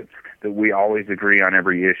right, and that we always agree on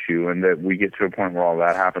every issue, and that we get to a point where all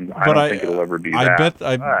that happens. I don't think it'll ever be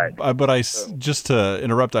that. Just to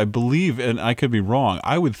interrupt, I believe, and I could be wrong,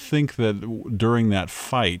 I would think that during that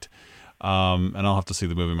fight, and I'll have to see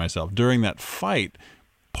the movie myself, during that fight,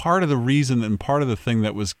 part of the reason and part of the thing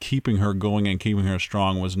that was keeping her going and keeping her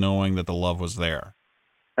strong was knowing that the love was there.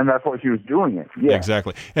 And that's why she was doing it. Yeah.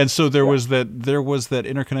 Exactly. And so there was that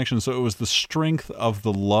interconnection. So it was the strength of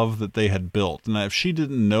the love that they had built. And if she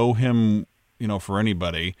didn't know him, for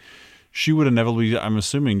anybody, she would inevitably, I'm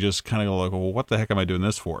assuming, just kind of like, well, what the heck am I doing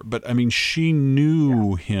this for? But I mean, she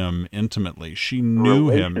knew him intimately. She knew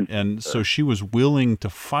him. And so she was willing to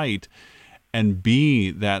fight and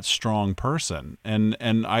be that strong person. And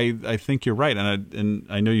I think you're right. And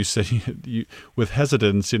I know you said you with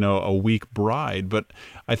hesitance, a weak bride, but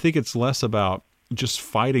I think it's less about just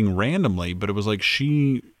fighting randomly, but it was like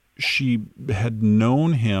she had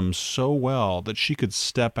known him so well that she could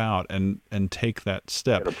step out and take that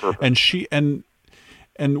step.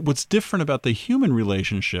 And what's different about the human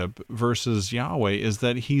relationship versus Yahweh is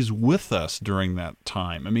that he's with us during that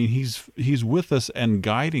time. I mean, he's with us and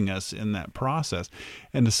guiding us in that process.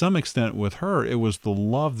 And to some extent with her, it was the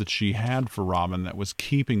love that she had for Robin that was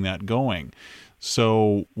keeping that going.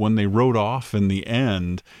 So when they rode off in the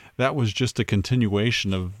end, that was just a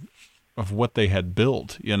continuation of what they had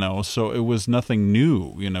built, so it was nothing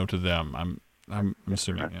new, to them. I'm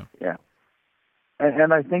assuming. Yeah.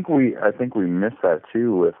 And I think we miss that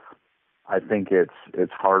too. With I think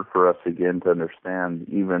it's hard for us again to understand,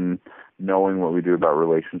 even knowing what we do about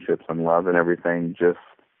relationships and love and everything. Just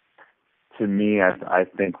to me, I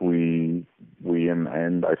think we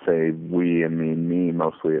and I say we and me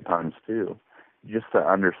mostly at times too. Just to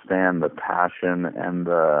understand the passion and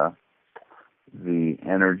the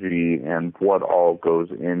energy and what all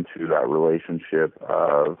goes into that relationship.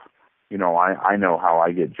 Of I know how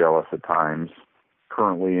I get jealous at times.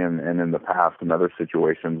 Currently and in the past and other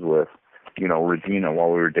situations with, Regina while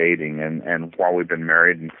we were dating and while we've been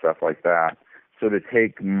married and stuff like that. So to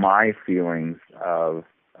take my feelings of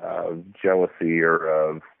jealousy or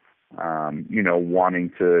of,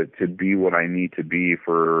 wanting to be what I need to be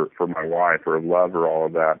for my wife or love or all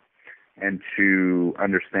of that, and to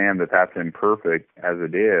understand that that's imperfect as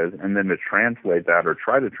it is, and then to translate that or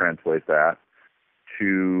try to translate that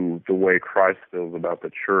to the way Christ feels about the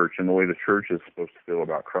church and the way the church is supposed to feel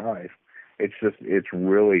about Christ. It's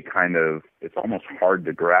really it's almost hard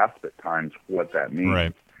to grasp at times what that means.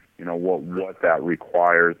 Right. What that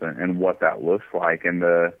requires and what that looks like, and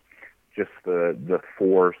the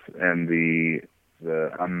force and the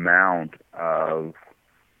amount of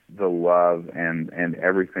the love and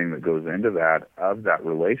everything that goes into that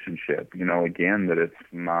relationship. Again, that it's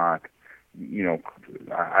not,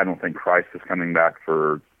 I don't think Christ is coming back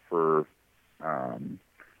for an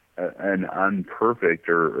unperfect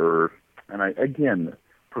again,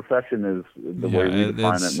 perfection is the way we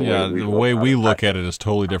define it. The way we look at it is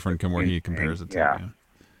totally different from where he compares it to. Yeah.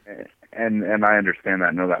 And I understand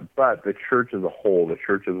that, know that, but the church as a whole, the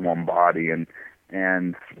church is one body,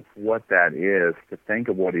 and what that is, to think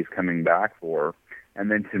of what he's coming back for, and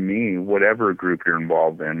then to me, whatever group you're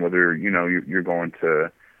involved in, whether you're going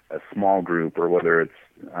to a small group or whether it's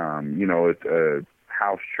it's a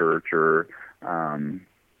house church or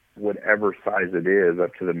whatever size it is,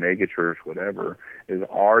 up to the mega church, whatever, is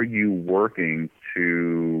are you working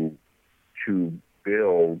to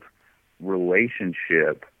build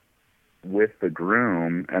relationship with the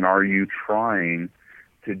groom, and are you trying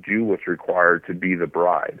to do what's required to be the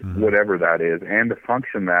bride, whatever that is, and to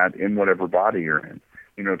function that in whatever body you're in,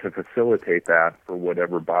 to facilitate that for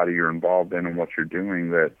whatever body you're involved in and what you're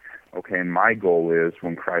doing. That, okay, my goal is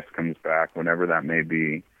when Christ comes back, whenever that may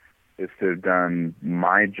be, is to have done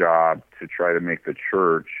my job to try to make the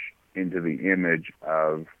church into the image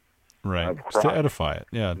of Christ. To edify it,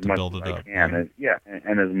 to build it up. And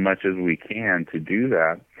as much as we can to do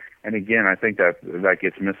that. And again, I think that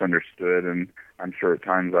gets misunderstood, and I'm sure at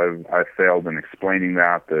times I've failed in explaining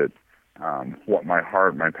that what my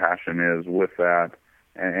heart, my passion is with that,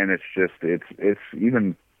 and it's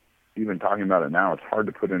even talking about it now, it's hard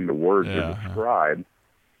to put into words or describe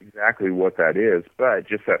exactly what that is, but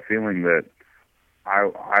just that feeling that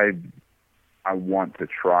I want to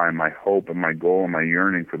try. My hope and my goal and my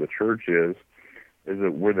yearning for the church is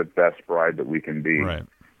that we're the best bride that we can be. Right.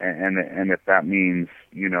 And if that means,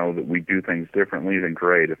 that we do things differently, then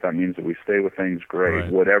great. If that means that we stay with things, great.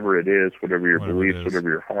 Right. Whatever it is, whatever your beliefs, whatever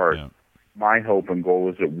your heart, my hope and goal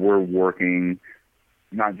is that we're working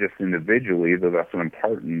not just individually, though that's an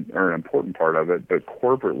important part of it, but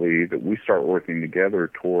corporately, that we start working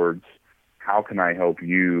together towards how can I help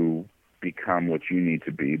you become what you need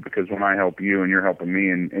to be? Because when I help you and you're helping me,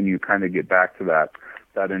 and you kind of get back to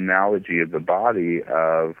that analogy of the body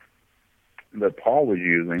of that Paul was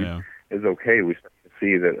using, is okay. We start to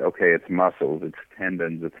see that, okay, it's muscles, it's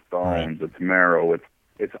tendons, it's bones, it's marrow,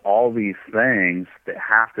 it's all these things that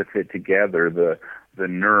have to fit together, the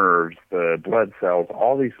nerves, the blood cells,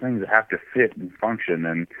 all these things that have to fit and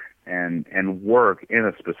function and work in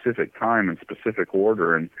a specific time and specific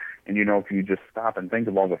order. And if you just stop and think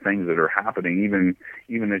of all the things that are happening,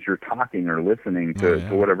 even as you're talking or listening to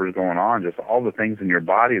whatever's going on, just all the things in your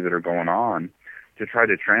body that are going on, to try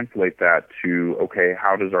to translate that to, okay,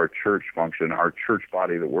 how does our church function, our church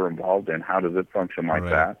body that we're involved in, how does it function like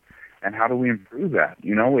that? And how do we improve that?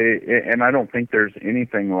 And I don't think there's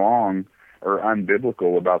anything wrong or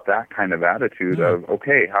unbiblical about that kind of attitude of,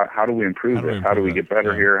 okay, how do we improve this? How do we get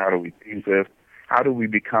better here? How do we change this? How do we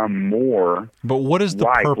become more but what is the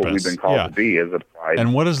like purpose? What we've been called to be as a bride?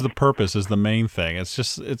 And what is the purpose is the main thing. It's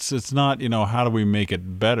just it's not, how do we make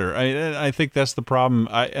it better? I think that's the problem.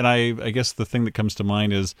 I guess the thing that comes to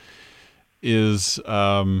mind is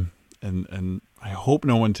and I hope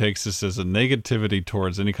no one takes this as a negativity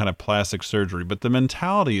towards any kind of plastic surgery, but the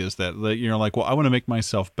mentality is that you're like, well, I want to make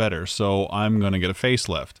myself better, so I'm going to get a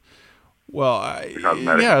facelift. Well,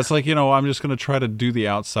 it's like, I'm just going to try to do the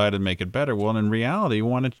outside and make it better. Well, in reality,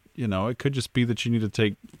 it could just be that you need to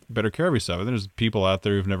take better care of yourself. And there's people out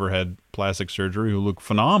there who've never had plastic surgery who look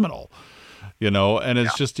phenomenal, and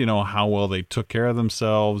it's just, how well they took care of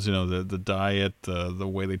themselves, the diet, the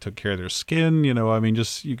way they took care of their skin,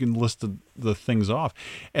 just you can list the things off.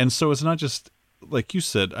 And so it's not just, like you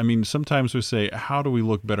said, sometimes we say, how do we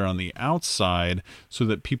look better on the outside so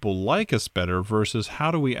that people like us better versus how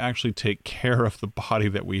do we actually take care of the body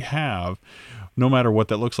that we have, no matter what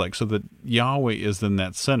that looks like, so that Yahweh is in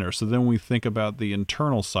that center. So then we think about the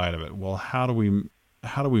internal side of it. Well, how do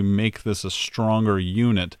we make this a stronger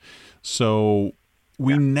unit so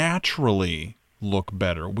we naturally look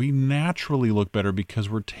better? We naturally look better because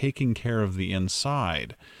we're taking care of the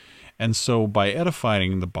inside. And so by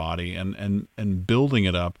edifying the body and building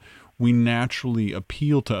it up, we naturally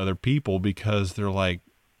appeal to other people because they're like,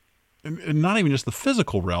 and not even just the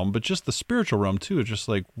physical realm, but just the spiritual realm too. It's just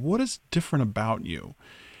like, what is different about you?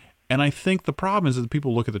 And I think the problem is that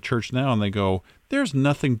people look at the church now and they go, there's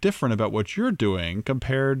nothing different about what you're doing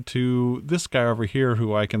compared to this guy over here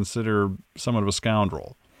who I consider somewhat of a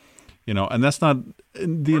scoundrel. And that's not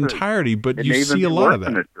the entirety, but you see a lot of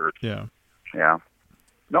that. Yeah. Yeah.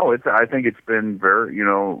 No, I think it's been very,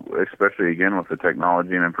 especially again with the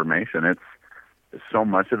technology and information, it's so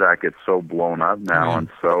much of that gets so blown up now and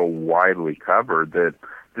so widely covered that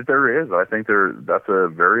there is. I think that's a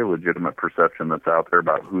very legitimate perception that's out there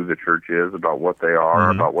about who the church is, about what they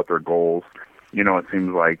are, about what their goals. It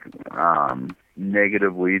seems like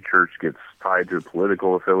negatively church gets tied to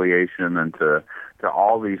political affiliation and to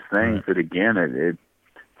all these things that, again, it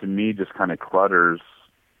to me just kind of clutters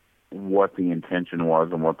what the intention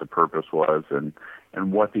was and what the purpose was and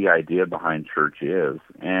what the idea behind church is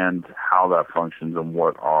and how that functions and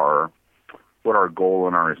what our goal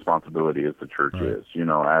and our responsibility as the church is,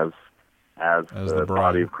 as the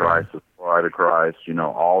body of Christ, as the bride of Christ,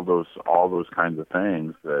 all those kinds of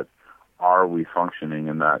things. That are we functioning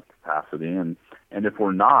in that capacity? And if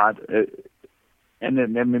we're not, and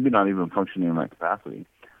then maybe not even functioning in that capacity,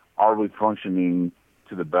 are we functioning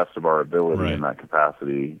to the best of our ability in that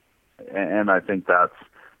capacity? And I think that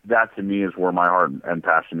to me is where my heart and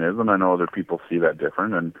passion is, and I know other people see that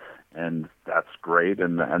different, and that's great,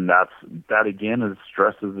 and that again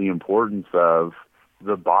stresses the importance of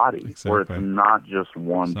the body, where it's not just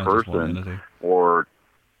one person or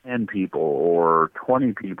 10 people or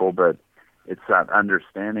 20 people, but it's that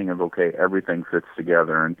understanding of, okay, everything fits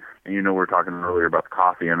together, and we were talking earlier about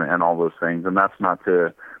coffee and all those things, and that's not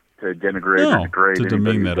to denigrate or degrade to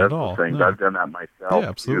demean that at all. Things. No. I've done that myself. Yeah,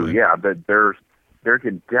 absolutely. Too. Yeah, but there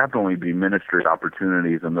can definitely be ministry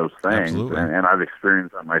opportunities in those things, and I've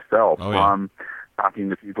experienced that myself from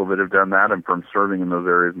talking to people that have done that and from serving in those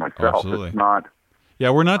areas myself. Absolutely. It's not.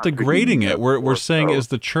 Yeah, we're not degrading it. We're saying is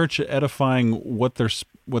the church edifying what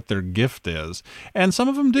their gift is, and some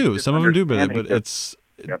of them do. Some of them do, but it's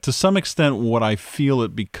to some extent what I feel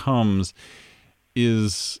it becomes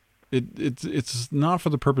is. It's not for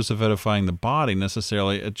the purpose of edifying the body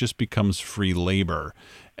necessarily. It just becomes free labor,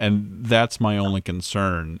 and that's my only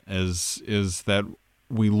concern. Is that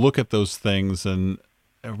we look at those things and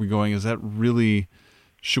are we going? Is that really?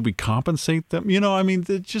 Should we compensate them?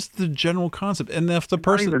 Just the general concept. And if the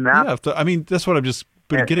person, that's what I'm just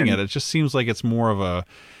getting at it. It just seems like it's more of a,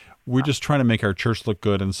 we're just trying to make our church look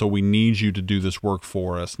good, and so we need you to do this work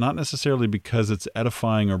for us. Not necessarily because it's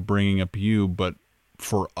edifying or bringing up you, but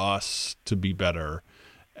for us to be better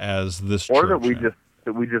as this church. Or that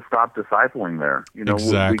we just stop discipling there. You know,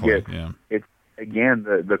 exactly. we get, it's, again,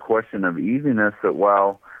 the question of easiness that,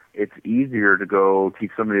 well, it's easier to go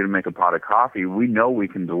teach somebody to make a pot of coffee. We know we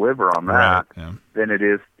can deliver on that than it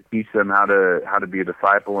is to teach them how to be a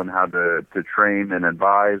disciple and how to train and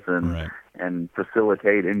advise and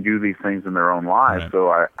facilitate and do these things in their own lives. So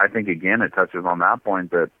I think, again, it touches on that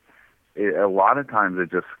point that a lot of times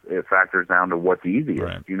it factors down to what's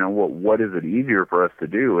easiest. You know, what is it easier for us to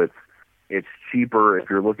do? It's cheaper, if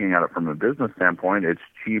you're looking at it from a business standpoint, it's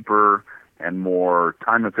cheaper and more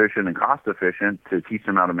time efficient and cost efficient to teach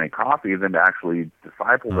them how to make coffee than to actually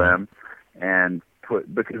disciple them and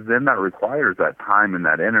because then that requires that time and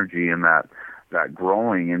that energy and that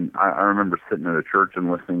growing. And I remember sitting at a church and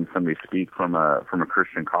listening to somebody speak from a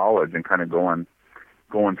Christian college and kind of going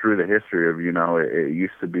through the history of, you know, it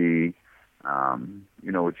used to be,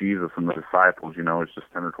 you know, with Jesus and the disciples, you know, it's just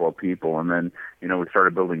 10 or 12 people. And then, you know, we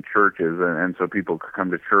started building churches and so people could come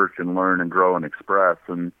to church and learn and grow and express.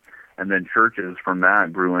 And then churches from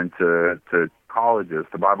that grew into colleges,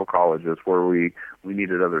 to Bible colleges, where we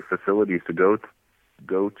needed other facilities to go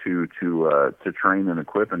to train and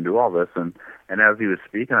equip and do all this. And as he was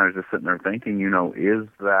speaking, I was just sitting there thinking, you know, is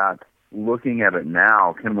that, looking at it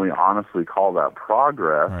now, can we honestly call that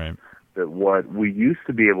progress? Right. That what we used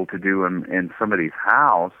to be able to do in somebody's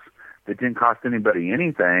house that didn't cost anybody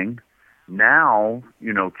anything, now,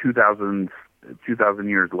 you know, 2,000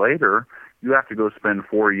 years later, you have to go spend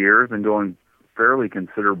 4 years and go in fairly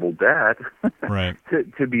considerable debt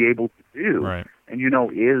to be able to do. Right. And, you know,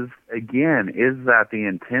 is that the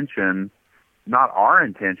intention, not our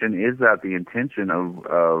intention, is that the intention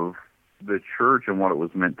of the church and what it was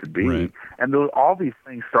meant to be? Right. And all these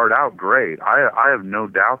things start out great. I have no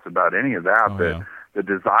doubts about any of that, the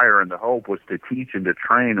desire and the hope was to teach and to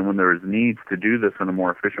train, and when there was needs to do this in a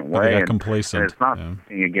more efficient way. They got complacent. And it's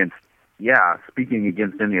not speaking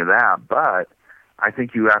against any of that, but I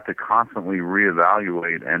think you have to constantly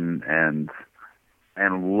reevaluate and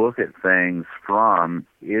look at things from,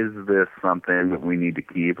 is this something that we need to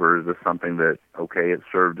keep, or is this something that, okay, it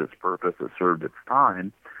served its purpose, it served its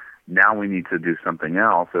time, now we need to do something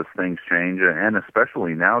else as things change, and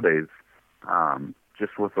especially nowadays,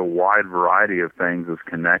 just with a wide variety of things as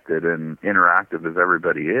connected and interactive as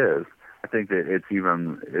everybody is, I think that it's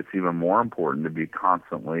even more important to be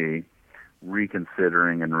constantly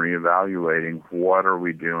reconsidering and reevaluating what are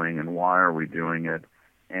we doing and why are we doing it,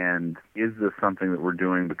 and is this something that we're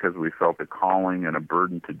doing because we felt a calling and a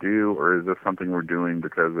burden to do, or is this something we're doing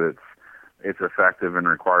because it's effective and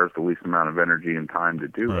requires the least amount of energy and time to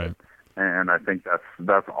do it? And I think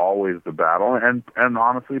that's always the battle, and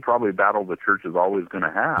honestly probably a battle the church is always going to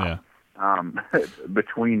have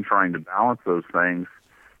between trying to balance those things,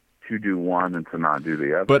 to do one and to not do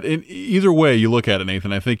the other. But in either way you look at it,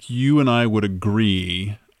 Nathan, I think you and I would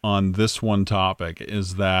agree on this one topic,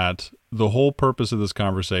 is that the whole purpose of this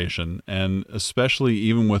conversation, and especially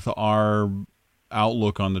even with our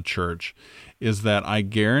outlook on the church, is that I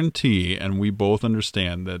guarantee, and we both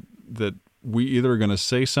understand, that we either are going to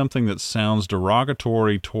say something that sounds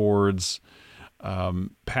derogatory towards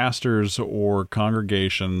pastors or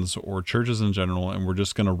congregations or churches in general, and we're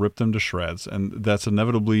just going to rip them to shreds. And that's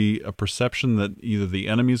inevitably a perception that either the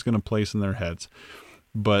enemy is going to place in their heads.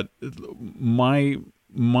 But my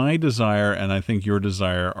desire, and I think your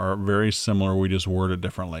desire, are very similar. We just word it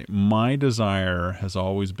differently. My desire has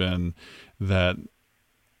always been that,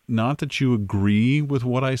 not that you agree with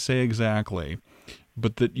what I say exactly,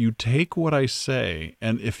 but that you take what I say,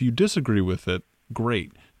 and if you disagree with it,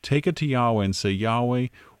 great. Take it to Yahweh and say, Yahweh,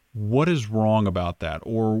 what is wrong about that?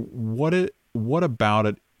 Or what about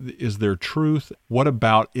it is there truth? What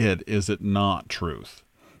about it is it not truth?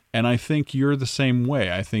 And I think you're the same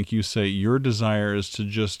way. I think you say your desire is to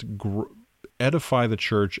just edify the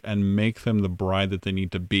church and make them the bride that they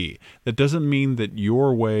need to be. That doesn't mean that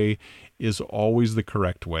your way is always the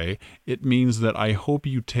correct way. It means that I hope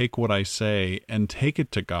you take what I say and take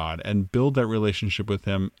it to God and build that relationship with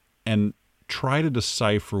Him and try to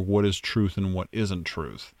decipher what is truth and what isn't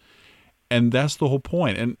truth. And that's the whole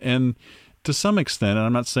point. And to some extent, and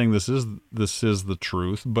I'm not saying this is the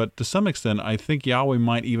truth, but to some extent, I think Yahweh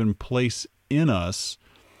might even place in us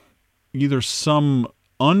either some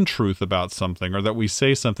untruth about something, or that we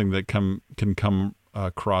say something that can come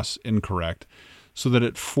across incorrect, so that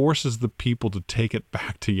it forces the people to take it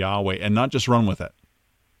back to Yahweh and not just run with it.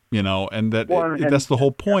 And that Well, that's the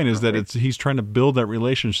whole point, is that definitely. he's trying to build that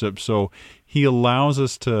relationship. So he allows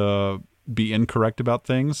us to be incorrect about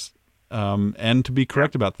things, and to be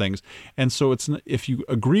correct about things. And so if you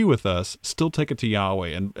agree with us, still take it to Yahweh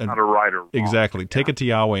and Not a right or wrong. exactly take Yeah. it to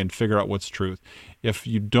Yahweh and figure out what's truth. If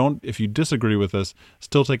you disagree with us,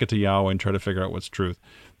 still take it to Yahweh and try to figure out what's truth.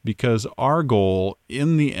 Because our goal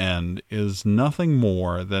in the end is nothing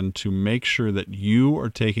more than to make sure that you are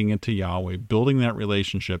taking it to Yahweh, building that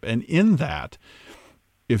relationship. And in that,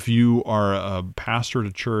 if you are a pastor at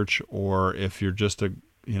a church, or if you're just a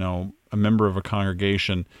member of a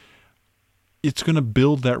congregation, it's going to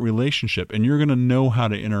build that relationship, and you're going to know how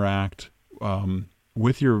to interact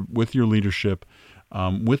with your leadership,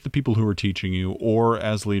 with the people who are teaching you, or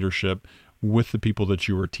as leadership with the people that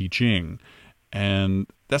you are teaching. And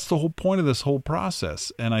that's the whole point of this whole process.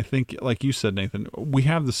 And I think, like you said, Nathan, we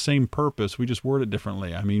have the same purpose. We just word it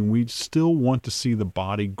differently. I mean, we still want to see the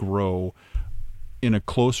body grow in a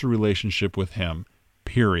closer relationship with Him,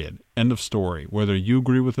 period. End of story. Whether you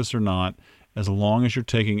agree with us or not, as long as you're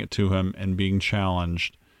taking it to Him and being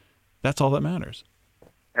challenged, that's all that matters.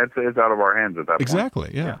 It's out of our hands at that point.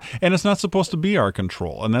 Exactly, yeah. And it's not supposed to be our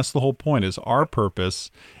control. And that's the whole point, is our purpose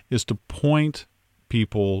is to point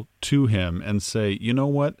people to Him and say, you know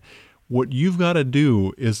what you've got to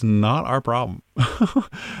do is not our problem.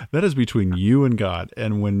 That is between you and God.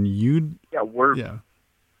 And when you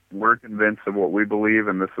we're convinced of what we believe,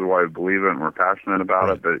 and this is why we believe it, and we're passionate about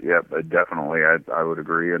it. But definitely I would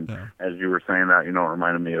agree. And as you were saying that, it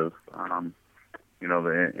reminded me of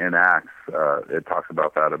in Acts, it talks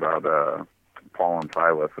about that, about Paul and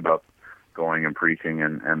Silas, about going and preaching,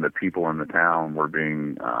 and the people in the town were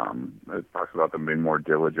being, it talks about them being more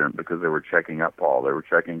diligent because they were checking up Paul. They were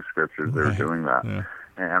checking scriptures. They were doing that. Yeah.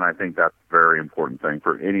 And I think that's a very important thing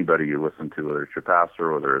for anybody you listen to, whether it's your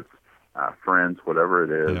pastor, whether it's friends, whatever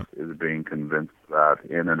it is being convinced that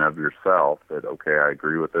in and of yourself that, okay, I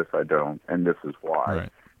agree with this, I don't, and this is why. Right.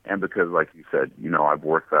 And because, like you said, I've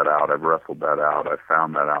worked that out, I've wrestled that out, I've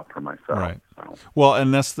found that out for myself. Right. So. Well,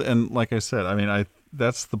 and and like I said, I mean,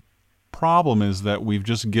 that's the problem, is that we've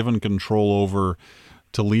just given control over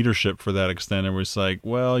to leadership for that extent, and we're just like,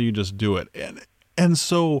 well, you just do it, and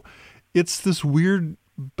so it's this weird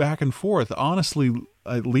back and forth. Honestly,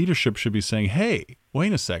 leadership should be saying, hey,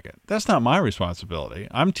 wait a second, that's not my responsibility.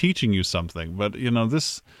 I'm teaching you something, but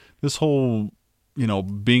this whole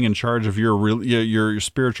being in charge of your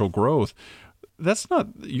spiritual growth, that's not,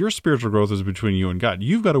 your spiritual growth is between you and God.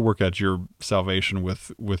 You've got to work out your salvation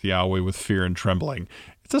with Yahweh with fear and trembling.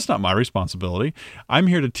 That's not my responsibility. I'm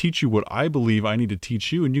here to teach you what I believe I need to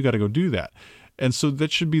teach you, and you got to go do that. And so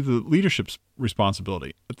that should be the leadership's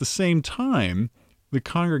responsibility. At the same time, the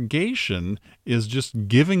congregation is just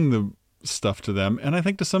giving the stuff to them, and I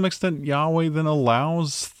think to some extent Yahweh then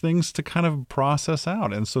allows things to kind of process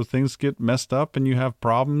out, and so things get messed up and you have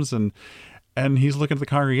problems, and He's looking at the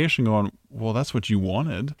congregation going, well, that's what you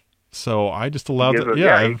wanted, so I just allowed it.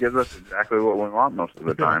 He gives us exactly what we want most of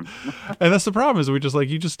the time. And that's the problem, is we just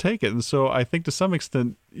you just take it. And so I think to some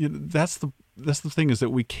extent that's the thing, is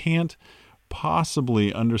that we can't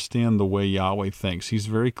possibly understand the way Yahweh thinks. He's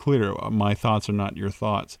very clear. My thoughts are not your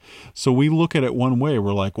thoughts. So we look at it one way.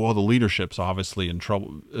 We're like, well, the leadership's obviously in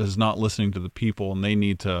trouble, is not listening to the people, and they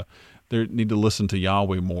need to listen to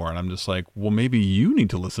Yahweh more. And I'm just like, well, maybe you need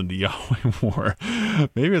to listen to Yahweh more.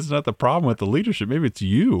 Maybe it's not the problem with the leadership. Maybe it's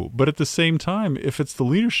you. But at the same time, if it's the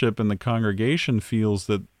leadership and the congregation feels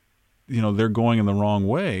that, they're going in the wrong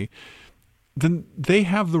way, then they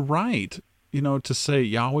have the right, to say,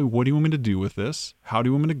 Yahweh, what do you want me to do with this? How do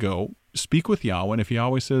you want me to go? Speak with Yahweh. And if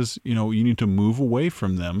Yahweh says, you need to move away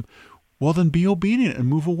from them, well, then be obedient and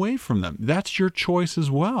move away from them. That's your choice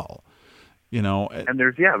as well. And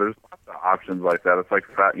there's lots of options like that. It's like,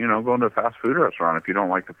 going to a fast food restaurant. If you don't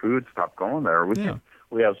like the food, stop going there.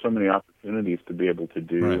 We have so many opportunities to be able to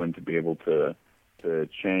do and to be able to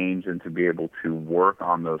change and to be able to work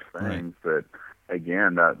on those things that,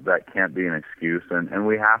 again, that can't be an excuse, and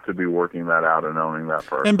we have to be working that out and owning that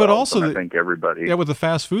for ourselves. And but also, I think everybody, with the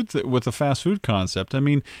fast food concept, I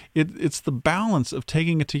mean, it's the balance of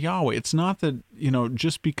taking it to Yahweh. It's not that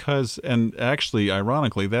just because, and actually,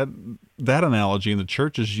 ironically, that analogy in the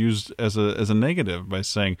church is used as a negative by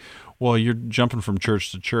saying, well, you're jumping from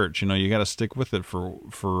church to church. You got to stick with it for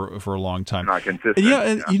a long time. Not consistent. Yeah,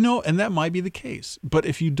 and and that might be the case. But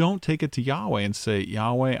if you don't take it to Yahweh and say,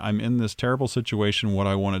 Yahweh, I'm in this terrible situation.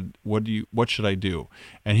 What should I do?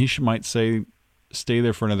 And He might say, stay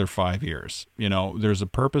there for another 5 years. There's a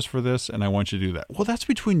purpose for this, and I want you to do that. Well, that's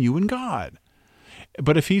between you and God.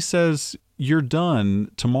 But if He says you're done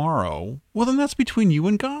tomorrow, well, then that's between you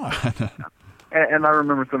and God. And I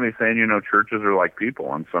remember somebody saying, churches are like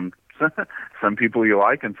people, and some people you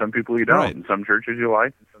like, and some people you don't. Right. And some churches you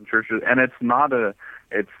like, and some churches, and it's not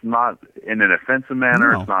in an offensive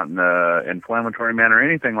manner. No. It's not in an inflammatory manner,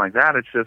 anything like that. It's just